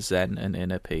search for zen and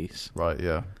inner peace. Right,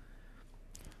 yeah.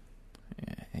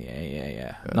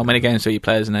 Yeah. Not many games where you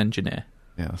play as an engineer.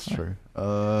 Yeah, that's true.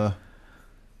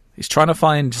 He's trying to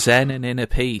find zen and inner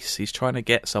peace. He's trying to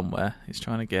get somewhere. He's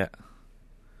trying to get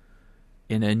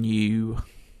in a new...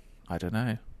 I don't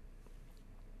know.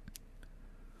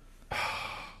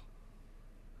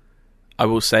 I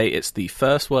will say it's the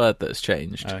first word that has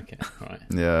changed. Okay, right.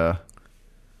 Yeah.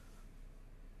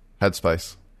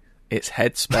 Headspace. It's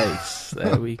Headspace.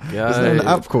 There we go. Isn't there an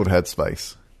app called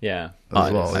Headspace? Yeah.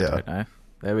 As well, I yeah. don't know.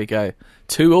 There we go.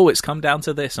 2-2. It's come down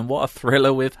to this, and what a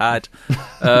thriller we've had.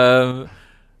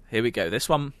 Here we go. This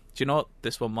one. Do you know what?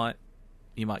 This one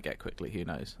you might get quickly. Who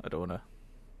knows? I don't want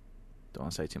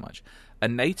to say too much. A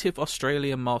native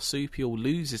Australian marsupial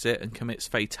loses it and commits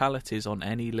fatalities on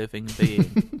any living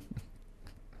being.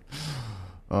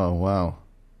 Oh, wow.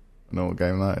 I know what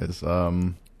game that is.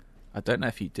 I don't know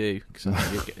if you do, because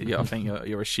I think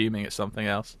you're assuming it's something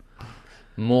else.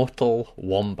 Mortal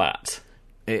Wombat.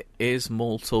 It is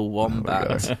Mortal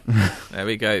Wombat. There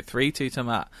we go. 3-2 to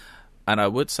Matt. And I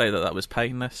would say that was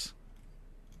painless.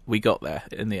 We got there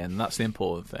in the end. That's the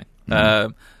important thing.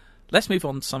 Let's move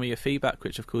on to some of your feedback,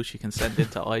 which, of course, you can send in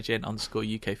to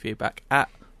IGN_UK feedback at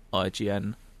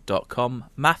IGN.com.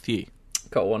 Matthew.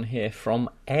 Got one here from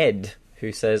Ed,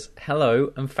 who says,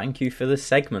 hello and thank you for the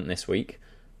segment this week,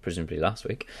 presumably last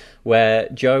week, where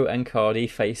Joe and Cardi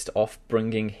faced off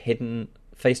bringing hidden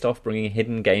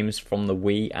games from the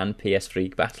Wii and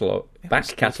PS3 back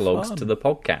catalogues to the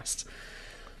podcast.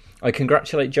 I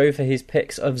congratulate Joe for his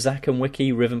picks of Zack and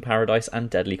Wiki, Riven Paradise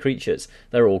and Deadly Creatures.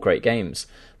 They're all great games.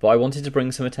 But I wanted to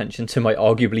bring some attention to my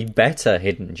arguably better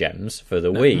hidden gems for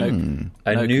the Wii.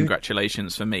 No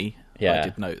congratulations for me. Yeah. I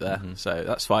did note there, so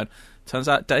that's fine. Turns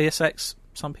out Deus Ex,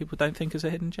 some people don't think is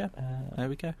a hidden gem. There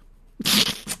we go.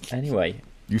 Anyway.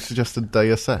 You suggested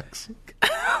Deus Ex.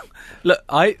 Look,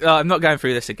 I'm not going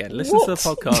through this again. Listen to the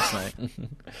podcast, mate.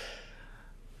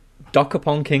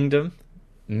 Dokapon Kingdom,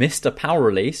 Mr. Power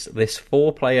Release. This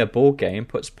 4-player board game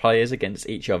puts players against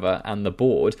each other and the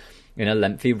board in a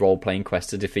lengthy role-playing quest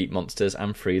to defeat monsters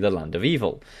and free the land of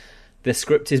evil. The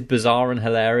script is bizarre and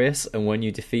hilarious, and when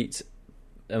you defeat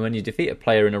a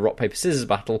player in a rock paper scissors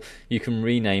battle, you can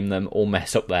rename them or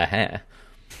mess up their hair.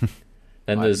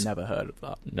 Then I've never heard of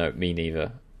that. No, me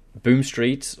neither. Boom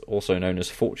Street, also known as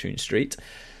Fortune Street,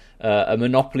 a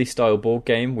Monopoly-style board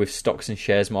game with stocks and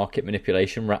shares market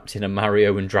manipulation wrapped in a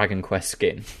Mario and Dragon Quest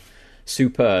skin.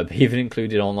 Superb, even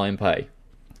included online play.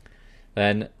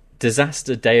 Then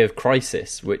Disaster Day of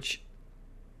Crisis, which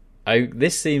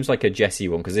This seems like a Jesse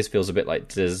one because this feels a bit like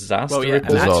Disaster Well, yeah,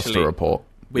 Report. and Disaster actually, Report.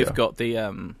 We've Yeah. got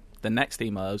the next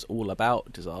email is all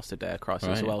about Disaster Day of Crisis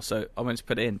as Right. well. So I wanted to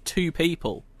put it in. 2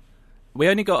 people. We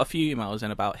only got a few emails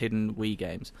in about hidden Wii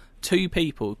games. 2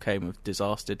 people came with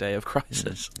Disaster Day of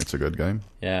Crisis. It's a good game.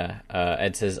 Yeah,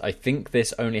 Ed says, I think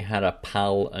this only had a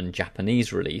PAL and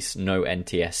Japanese release, no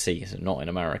NTSC, so not in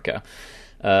America.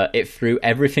 It threw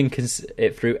every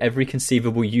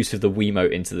conceivable use of the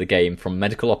Wiimote into the game, from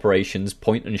medical operations,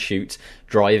 point and shoot,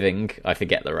 driving, I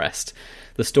forget the rest.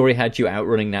 The story had you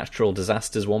outrunning natural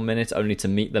disasters 1 minute, only to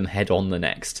meet them head on the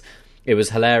next. It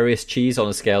was hilarious cheese on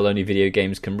a scale only video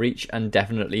games can reach, and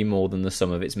definitely more than the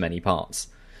sum of its many parts.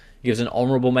 He gives an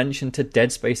honourable mention to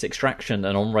Dead Space Extraction,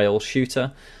 an on-rail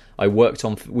shooter I worked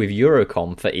on with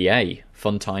Eurocom for EA.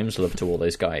 Fun times, love to all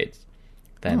those guys.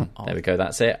 Then, there we go,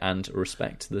 that's it, and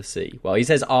respect the sea. Well, he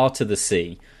says R to the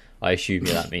sea. I assume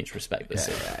that means respect the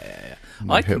sea. Yeah.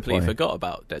 No I hit completely play. forgot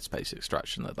about Dead Space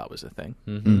Extraction, that was a thing.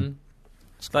 Mm-hmm.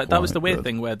 That was the quite weird good.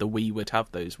 thing where the Wii would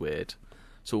have those weird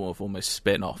sort of almost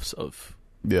spin-offs of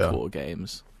Yeah. core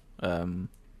games.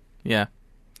 Yeah.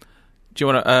 Do you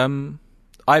want to?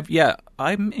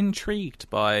 I'm intrigued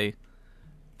by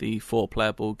the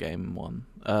 4-player ball game one.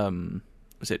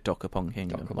 Was it Dokapon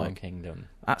Kingdom? Dokapon Kingdom.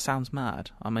 That sounds mad.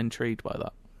 I'm intrigued by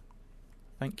that.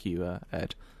 Thank you,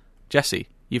 Ed. Jesse,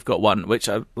 you've got one, which,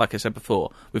 like I said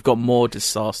before, we've got more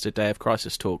Disaster Day of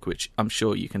Crisis talk, which I'm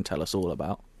sure you can tell us all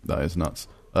about. That is nuts.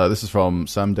 This is from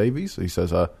Sam Davies. He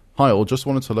says, Hi all, just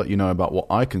wanted to let you know about what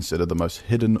I consider the most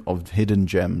hidden of hidden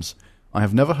gems.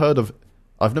 I've never heard of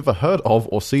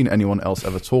or seen anyone else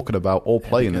ever talking about or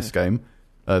play in this game.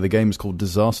 The game is called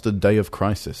Disaster Day of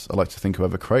Crisis. I like to think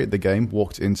whoever created the game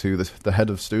walked into the head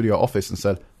of studio office and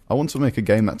said, I want to make a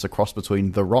game that's a cross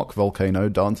between The Rock, Volcano,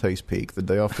 Dante's Peak, The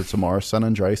Day After Tomorrow, San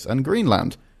Andreas, and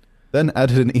Greenland. Then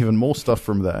added in even more stuff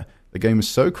from there. The game is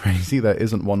so crazy there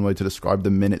isn't one way to describe the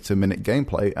minute-to-minute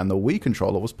gameplay, and the Wii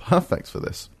controller was perfect for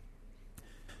this.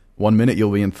 1 minute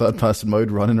you'll be in third-person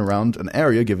mode running around an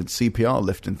area giving CPR,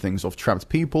 lifting things off trapped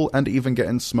people, and even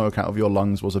getting smoke out of your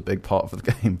lungs was a big part of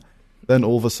the game. Then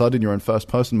all of a sudden you're in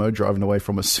first-person mode driving away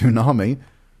from a tsunami.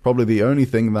 Probably the only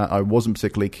thing that I wasn't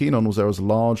particularly keen on was there was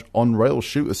large on-rail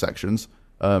shooter sections,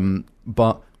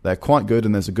 but they're quite good,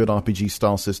 and there's a good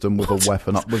RPG-style system with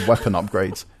weapon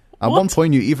upgrades. At one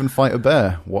point you even fight a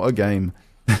bear. What a game.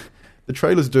 The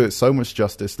trailers do it so much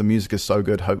justice. The music is so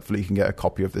good. Hopefully you can get a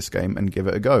copy of this game and give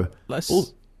it a go. Let's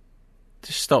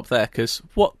just stop there, because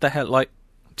what the hell, like,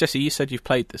 Jesse, you said you've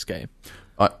played this game.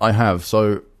 I have.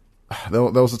 So there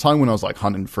was a time when I was like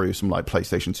hunting through some like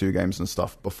PlayStation 2 games and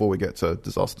stuff before we get to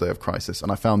Disaster Day of Crisis,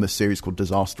 and I found this series called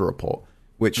Disaster Report,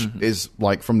 which is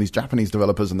like from these Japanese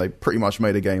developers, and they pretty much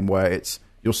made a game where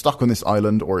you're stuck on this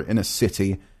island or in a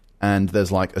city, and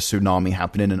there's like a tsunami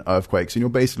happening and earthquakes, and you're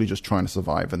basically just trying to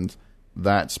survive, and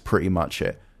that's pretty much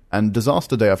it. And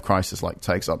Disaster Day of Crisis like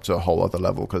takes up to a whole other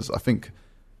level, because I think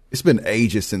it's been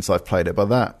ages since I've played it, but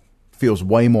that feels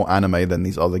way more anime than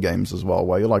these other games as well,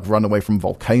 where you're like run away from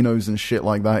volcanoes and shit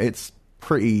like that. It's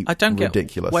pretty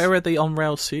ridiculous. Where are the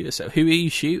on-rail shooters? Who are you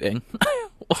shooting?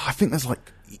 I think there's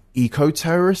like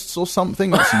eco-terrorists or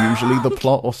something. That's usually the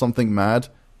plot, or something mad.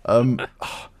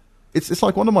 It's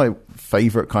like one of my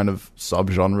favorite kind of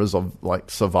subgenres of like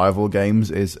survival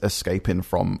games is escaping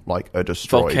from like a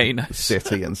destroyed Volcanoes.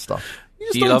 city and stuff. You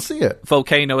just You don't love see it.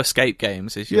 volcano escape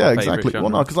games is your favourite exactly. genre.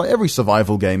 Well, no, because like every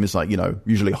survival game is like, you know,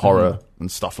 usually horror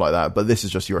and stuff like that. But this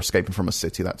is just you're escaping from a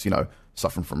city that's, you know,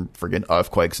 suffering from friggin'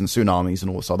 earthquakes and tsunamis and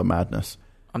all this other madness.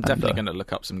 I'm definitely going to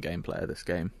look up some gameplay of this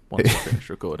game once I finish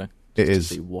recording. It just is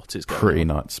to see what is going pretty on.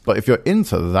 nuts. But if you're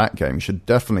into that game, you should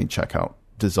definitely check out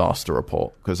Disaster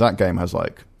Report, because that game has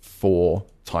like 4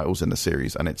 titles in the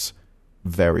series, and it's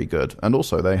very good. And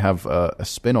also they have a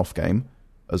spin-off game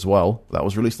as well that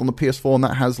was released on the PS4, and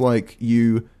that has like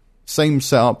same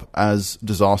setup as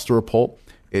Disaster Report.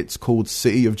 It's called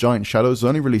City of Giant Shadows. It's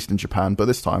only released in Japan, but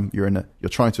this time you're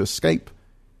trying to escape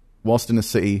whilst in a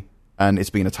city, and it's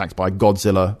being attacked by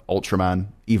Godzilla, Ultraman,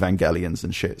 Evangelions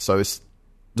and shit. So it's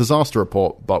Disaster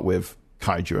Report, but with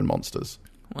kaiju and monsters.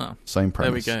 Wow. Same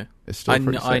premise. There we go. It's still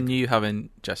pretty I sick. knew having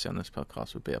Jesse on this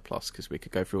podcast would be a plus, because we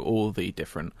could go through all the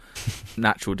different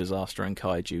natural disaster and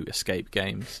kaiju escape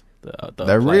games that are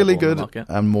They're really playable on the good, market.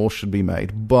 and more should be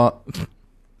made. But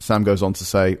Sam goes on to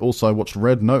say, also, I watched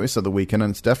Red Notice at the weekend,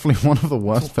 and it's definitely one of the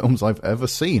worst films I've ever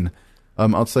seen.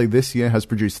 I'd say this year has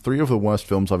produced 3 of the worst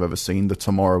films I've ever seen: The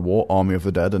Tomorrow War, Army of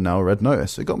the Dead, and now Red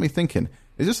Notice. It got me thinking,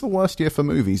 is this the worst year for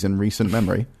movies in recent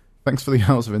memory? Thanks for the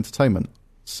hours of entertainment,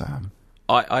 Sam.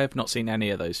 I have not seen any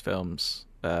of those films.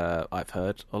 I've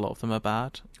heard a lot of them are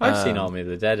bad. I've seen Army of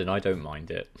the Dead, and I don't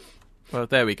mind it. Well,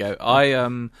 there we go.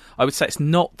 I would say it's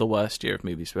not the worst year of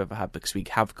movies we've ever had because we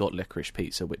have got Licorice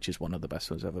Pizza, which is one of the best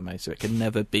ones ever made. So it can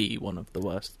never be one of the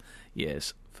worst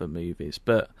years for movies.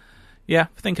 But yeah,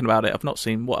 thinking about it, I've not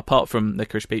seen apart from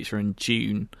Licorice Pizza in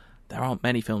June. There aren't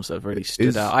many films that have really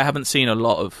stood out. I haven't seen a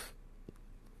lot of.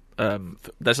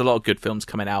 There's a lot of good films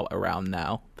coming out around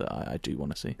now that I do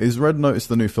want to see. Is Red Notice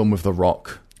the new film with The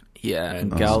Rock? Yeah,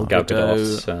 and Gal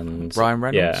Gadot and Ryan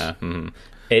Reynolds. Yeah,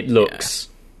 it looks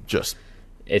just.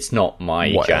 It's not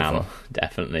my jam,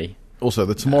 definitely. Also,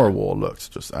 the Tomorrow War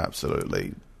looked just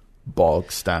absolutely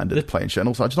bog standard plain shit. And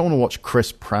also, I just don't want to watch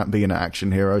Chris Pratt be an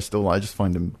action hero still. I just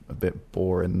find him a bit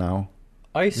boring now.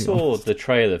 I saw the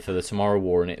trailer for the Tomorrow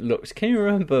War and it looked... Can you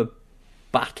remember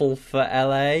Battle for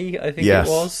LA, I think it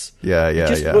was? Yeah. It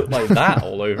just looked like that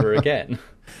all over again.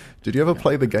 Did you ever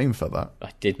play the game for that?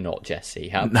 I did not, Jesse.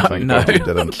 No. You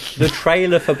didn't. The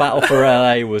trailer for Battle for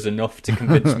LA was enough to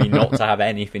convince me not to have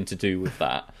anything to do with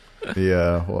that.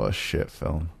 Yeah, what a shit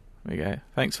film. There we go.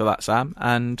 Thanks for that, Sam.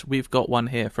 And we've got one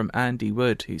here from Andy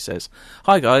Wood who says,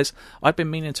 "Hi guys, I've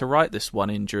been meaning to write this one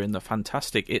in during the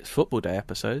fantastic It's Football Day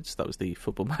episodes." That was the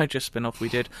Football Manager spin-off we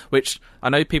did, which I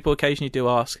know people occasionally do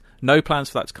ask. No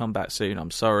plans for that to come back soon. I'm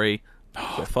sorry.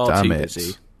 We're far too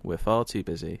busy. We're far too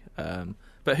busy.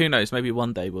 But who knows, maybe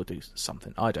one day we'll do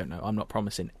something. I don't know. I'm not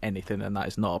promising anything, and that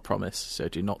is not a promise, so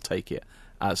do not take it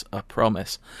as a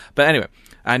promise. But anyway,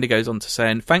 Andy goes on to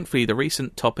saying, "Thankfully, the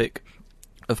recent topic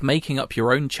of making up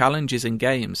your own challenges in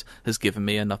games has given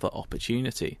me another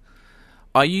opportunity.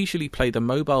 I usually play the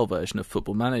mobile version of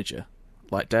Football Manager,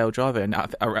 like Dale Driver, and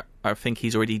I think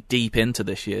he's already deep into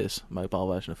this year's mobile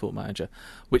version of Football Manager,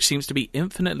 which seems to be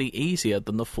infinitely easier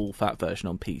than the full-fat version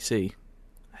on PC.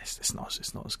 It's not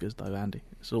as good though, Andy.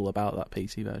 It's all about that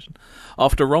PC version.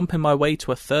 After romping my way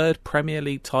to a third Premier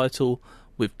League title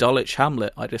with Dulwich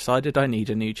Hamlet, I decided I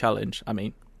need a new challenge. I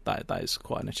mean, that is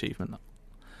quite an achievement.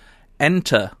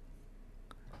 Enter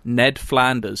Ned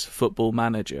Flanders Football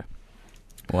Manager.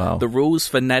 Wow. The rules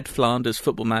for Ned Flanders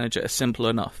Football Manager are simple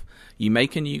enough. You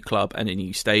make a new club and a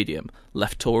new stadium.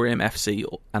 Leftorium FC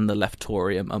and the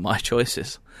Leftorium are my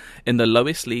choices. In the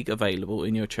lowest league available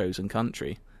in your chosen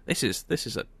country. This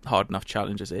is a hard enough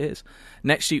challenge as it is.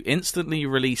 Next, you instantly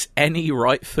release any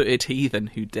right-footed heathen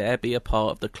who dare be a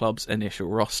part of the club's initial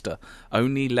roster.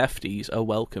 Only lefties are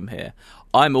welcome here.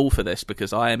 I'm all for this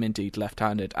because I am indeed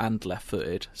left-handed and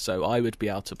left-footed, so I would be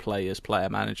able to play as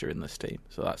player-manager in this team,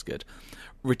 so that's good.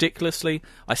 Ridiculously,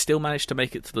 I still managed to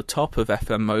make it to the top of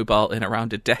FM Mobile in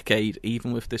around a decade,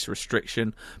 even with this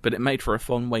restriction, but it made for a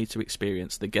fun way to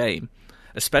experience the game.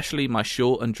 Especially my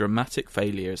short and dramatic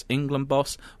failure as England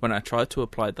boss when I tried to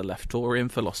apply the Leftorian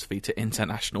philosophy to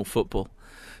international football.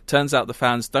 Turns out the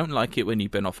fans don't like it when you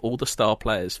bin off all the star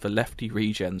players for lefty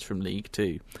regens from League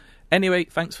 2. Anyway,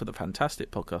 thanks for the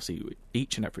fantastic podcast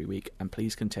each and every week, and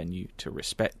please continue to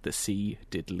respect the C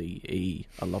diddly E.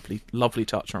 A lovely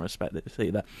touch on respect the C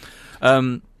there.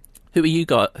 Who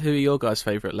are your guys'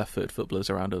 favourite left-footed footballers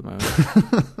around at the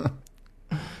moment?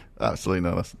 Absolutely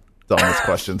not. That's the dumbest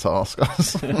question to ask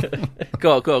us.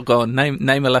 Go on.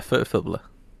 Name a left-footed footballer.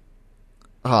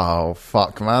 Oh,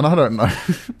 fuck, man. I don't know.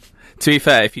 To be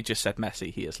fair, if you just said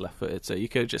Messi, he is left-footed, so you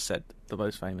could have just said the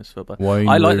most famous footballer. Wayne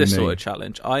I like this Rooney. sort of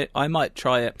challenge. I might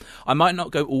try it. I might not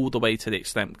go all the way to the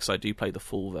extent, because I do play the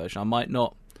full version. I might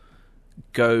not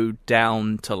go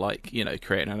down to, like, you know,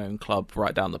 creating an own club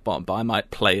right down the bottom, but I might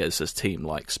play as a team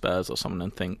like Spurs or someone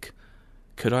and think,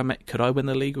 could I win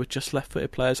the league with just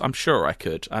left-footed players? I'm sure I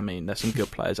could. I mean, there's some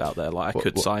good players out there. Like I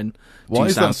could sign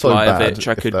Dusan Vlahovic.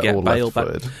 I could get Bale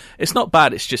back. It's not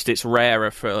bad. It's just it's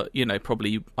rarer for, you know,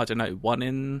 probably, I don't know, what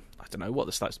the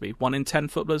stats be. 1 in 10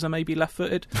 footballers are maybe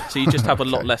left-footed. So you just have a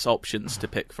lot less options to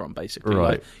pick from. Basically,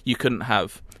 right. Like, you couldn't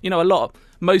have, you know,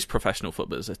 most professional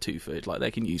footballers are 2-footed. Like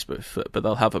they can use both foot, but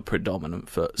they'll have a predominant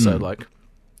foot. So like,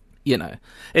 you know,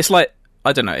 it's like.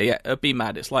 I don't know, yeah, it'd be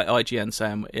mad. It's like IGN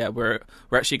saying, yeah, we're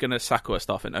actually going to sack our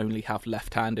stuff and only have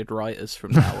left-handed writers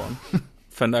from now on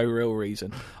for no real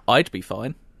reason. I'd be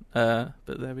fine, but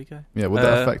there we go. Yeah, would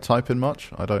that affect typing much?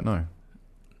 I don't know.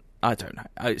 I don't know.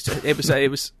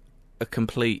 It was a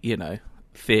complete, you know,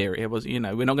 theory. It was, you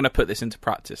know, we're not going to put this into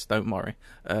practice. Don't worry.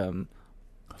 I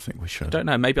think we should. I don't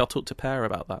know. Maybe I'll talk to Per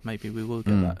about that. Maybe we will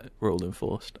get that rule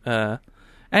enforced.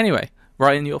 Anyway,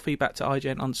 write in your feedback to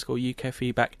IGN_UK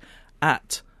feedback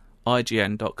at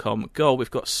IGN.com. God,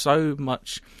 we've got so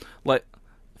much, like,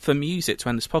 for music to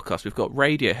end this podcast. We've got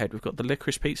Radiohead, we've got the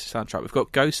Licorice Pizza soundtrack, we've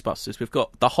got Ghostbusters, we've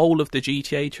got the whole of the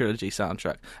GTA trilogy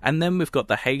soundtrack, and then we've got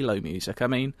the Halo music. I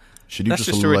mean, should you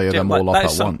just layer them all up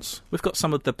at once? We've got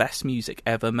some of the best music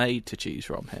ever made to choose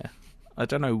from here. I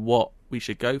don't know what we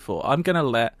should go for. I'm going to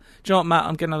let... Do you know what, Matt?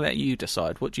 I'm going to let you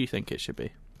decide. What do you think it should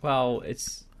be? Well,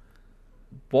 it's...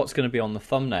 What's going to be on the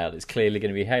thumbnail? It's clearly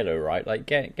going to be Halo, right? Like,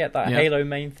 get that Halo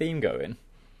main theme going.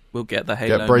 We'll get the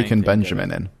Halo. Get Breaking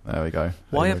Benjamin in. There we go.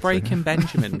 Why Halo are Breaking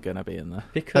Benjamin going to be in there?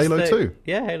 Because Halo 2.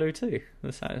 Yeah, Halo 2.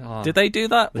 Did they do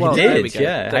that? They Well, there we did, go.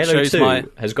 yeah. That Halo shows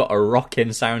 2 has got a rockin'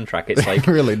 soundtrack. It's like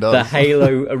really does. the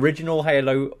Halo original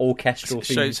Halo orchestral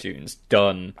theme shows- tunes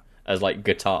done as like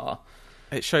guitar.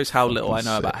 It shows how little I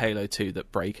know sick. about Halo 2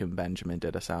 that Breaking Benjamin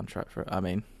did a soundtrack for it. I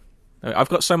mean, I've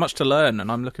got so much to learn,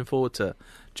 and I'm looking forward to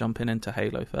jumping into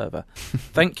Halo further.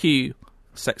 Thank you,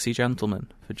 sexy gentlemen,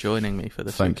 for joining me for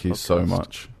this. Thank you so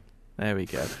much. There we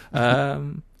go.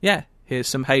 Yeah, here's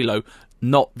some Halo,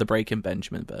 not the Breaking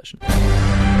Benjamin version.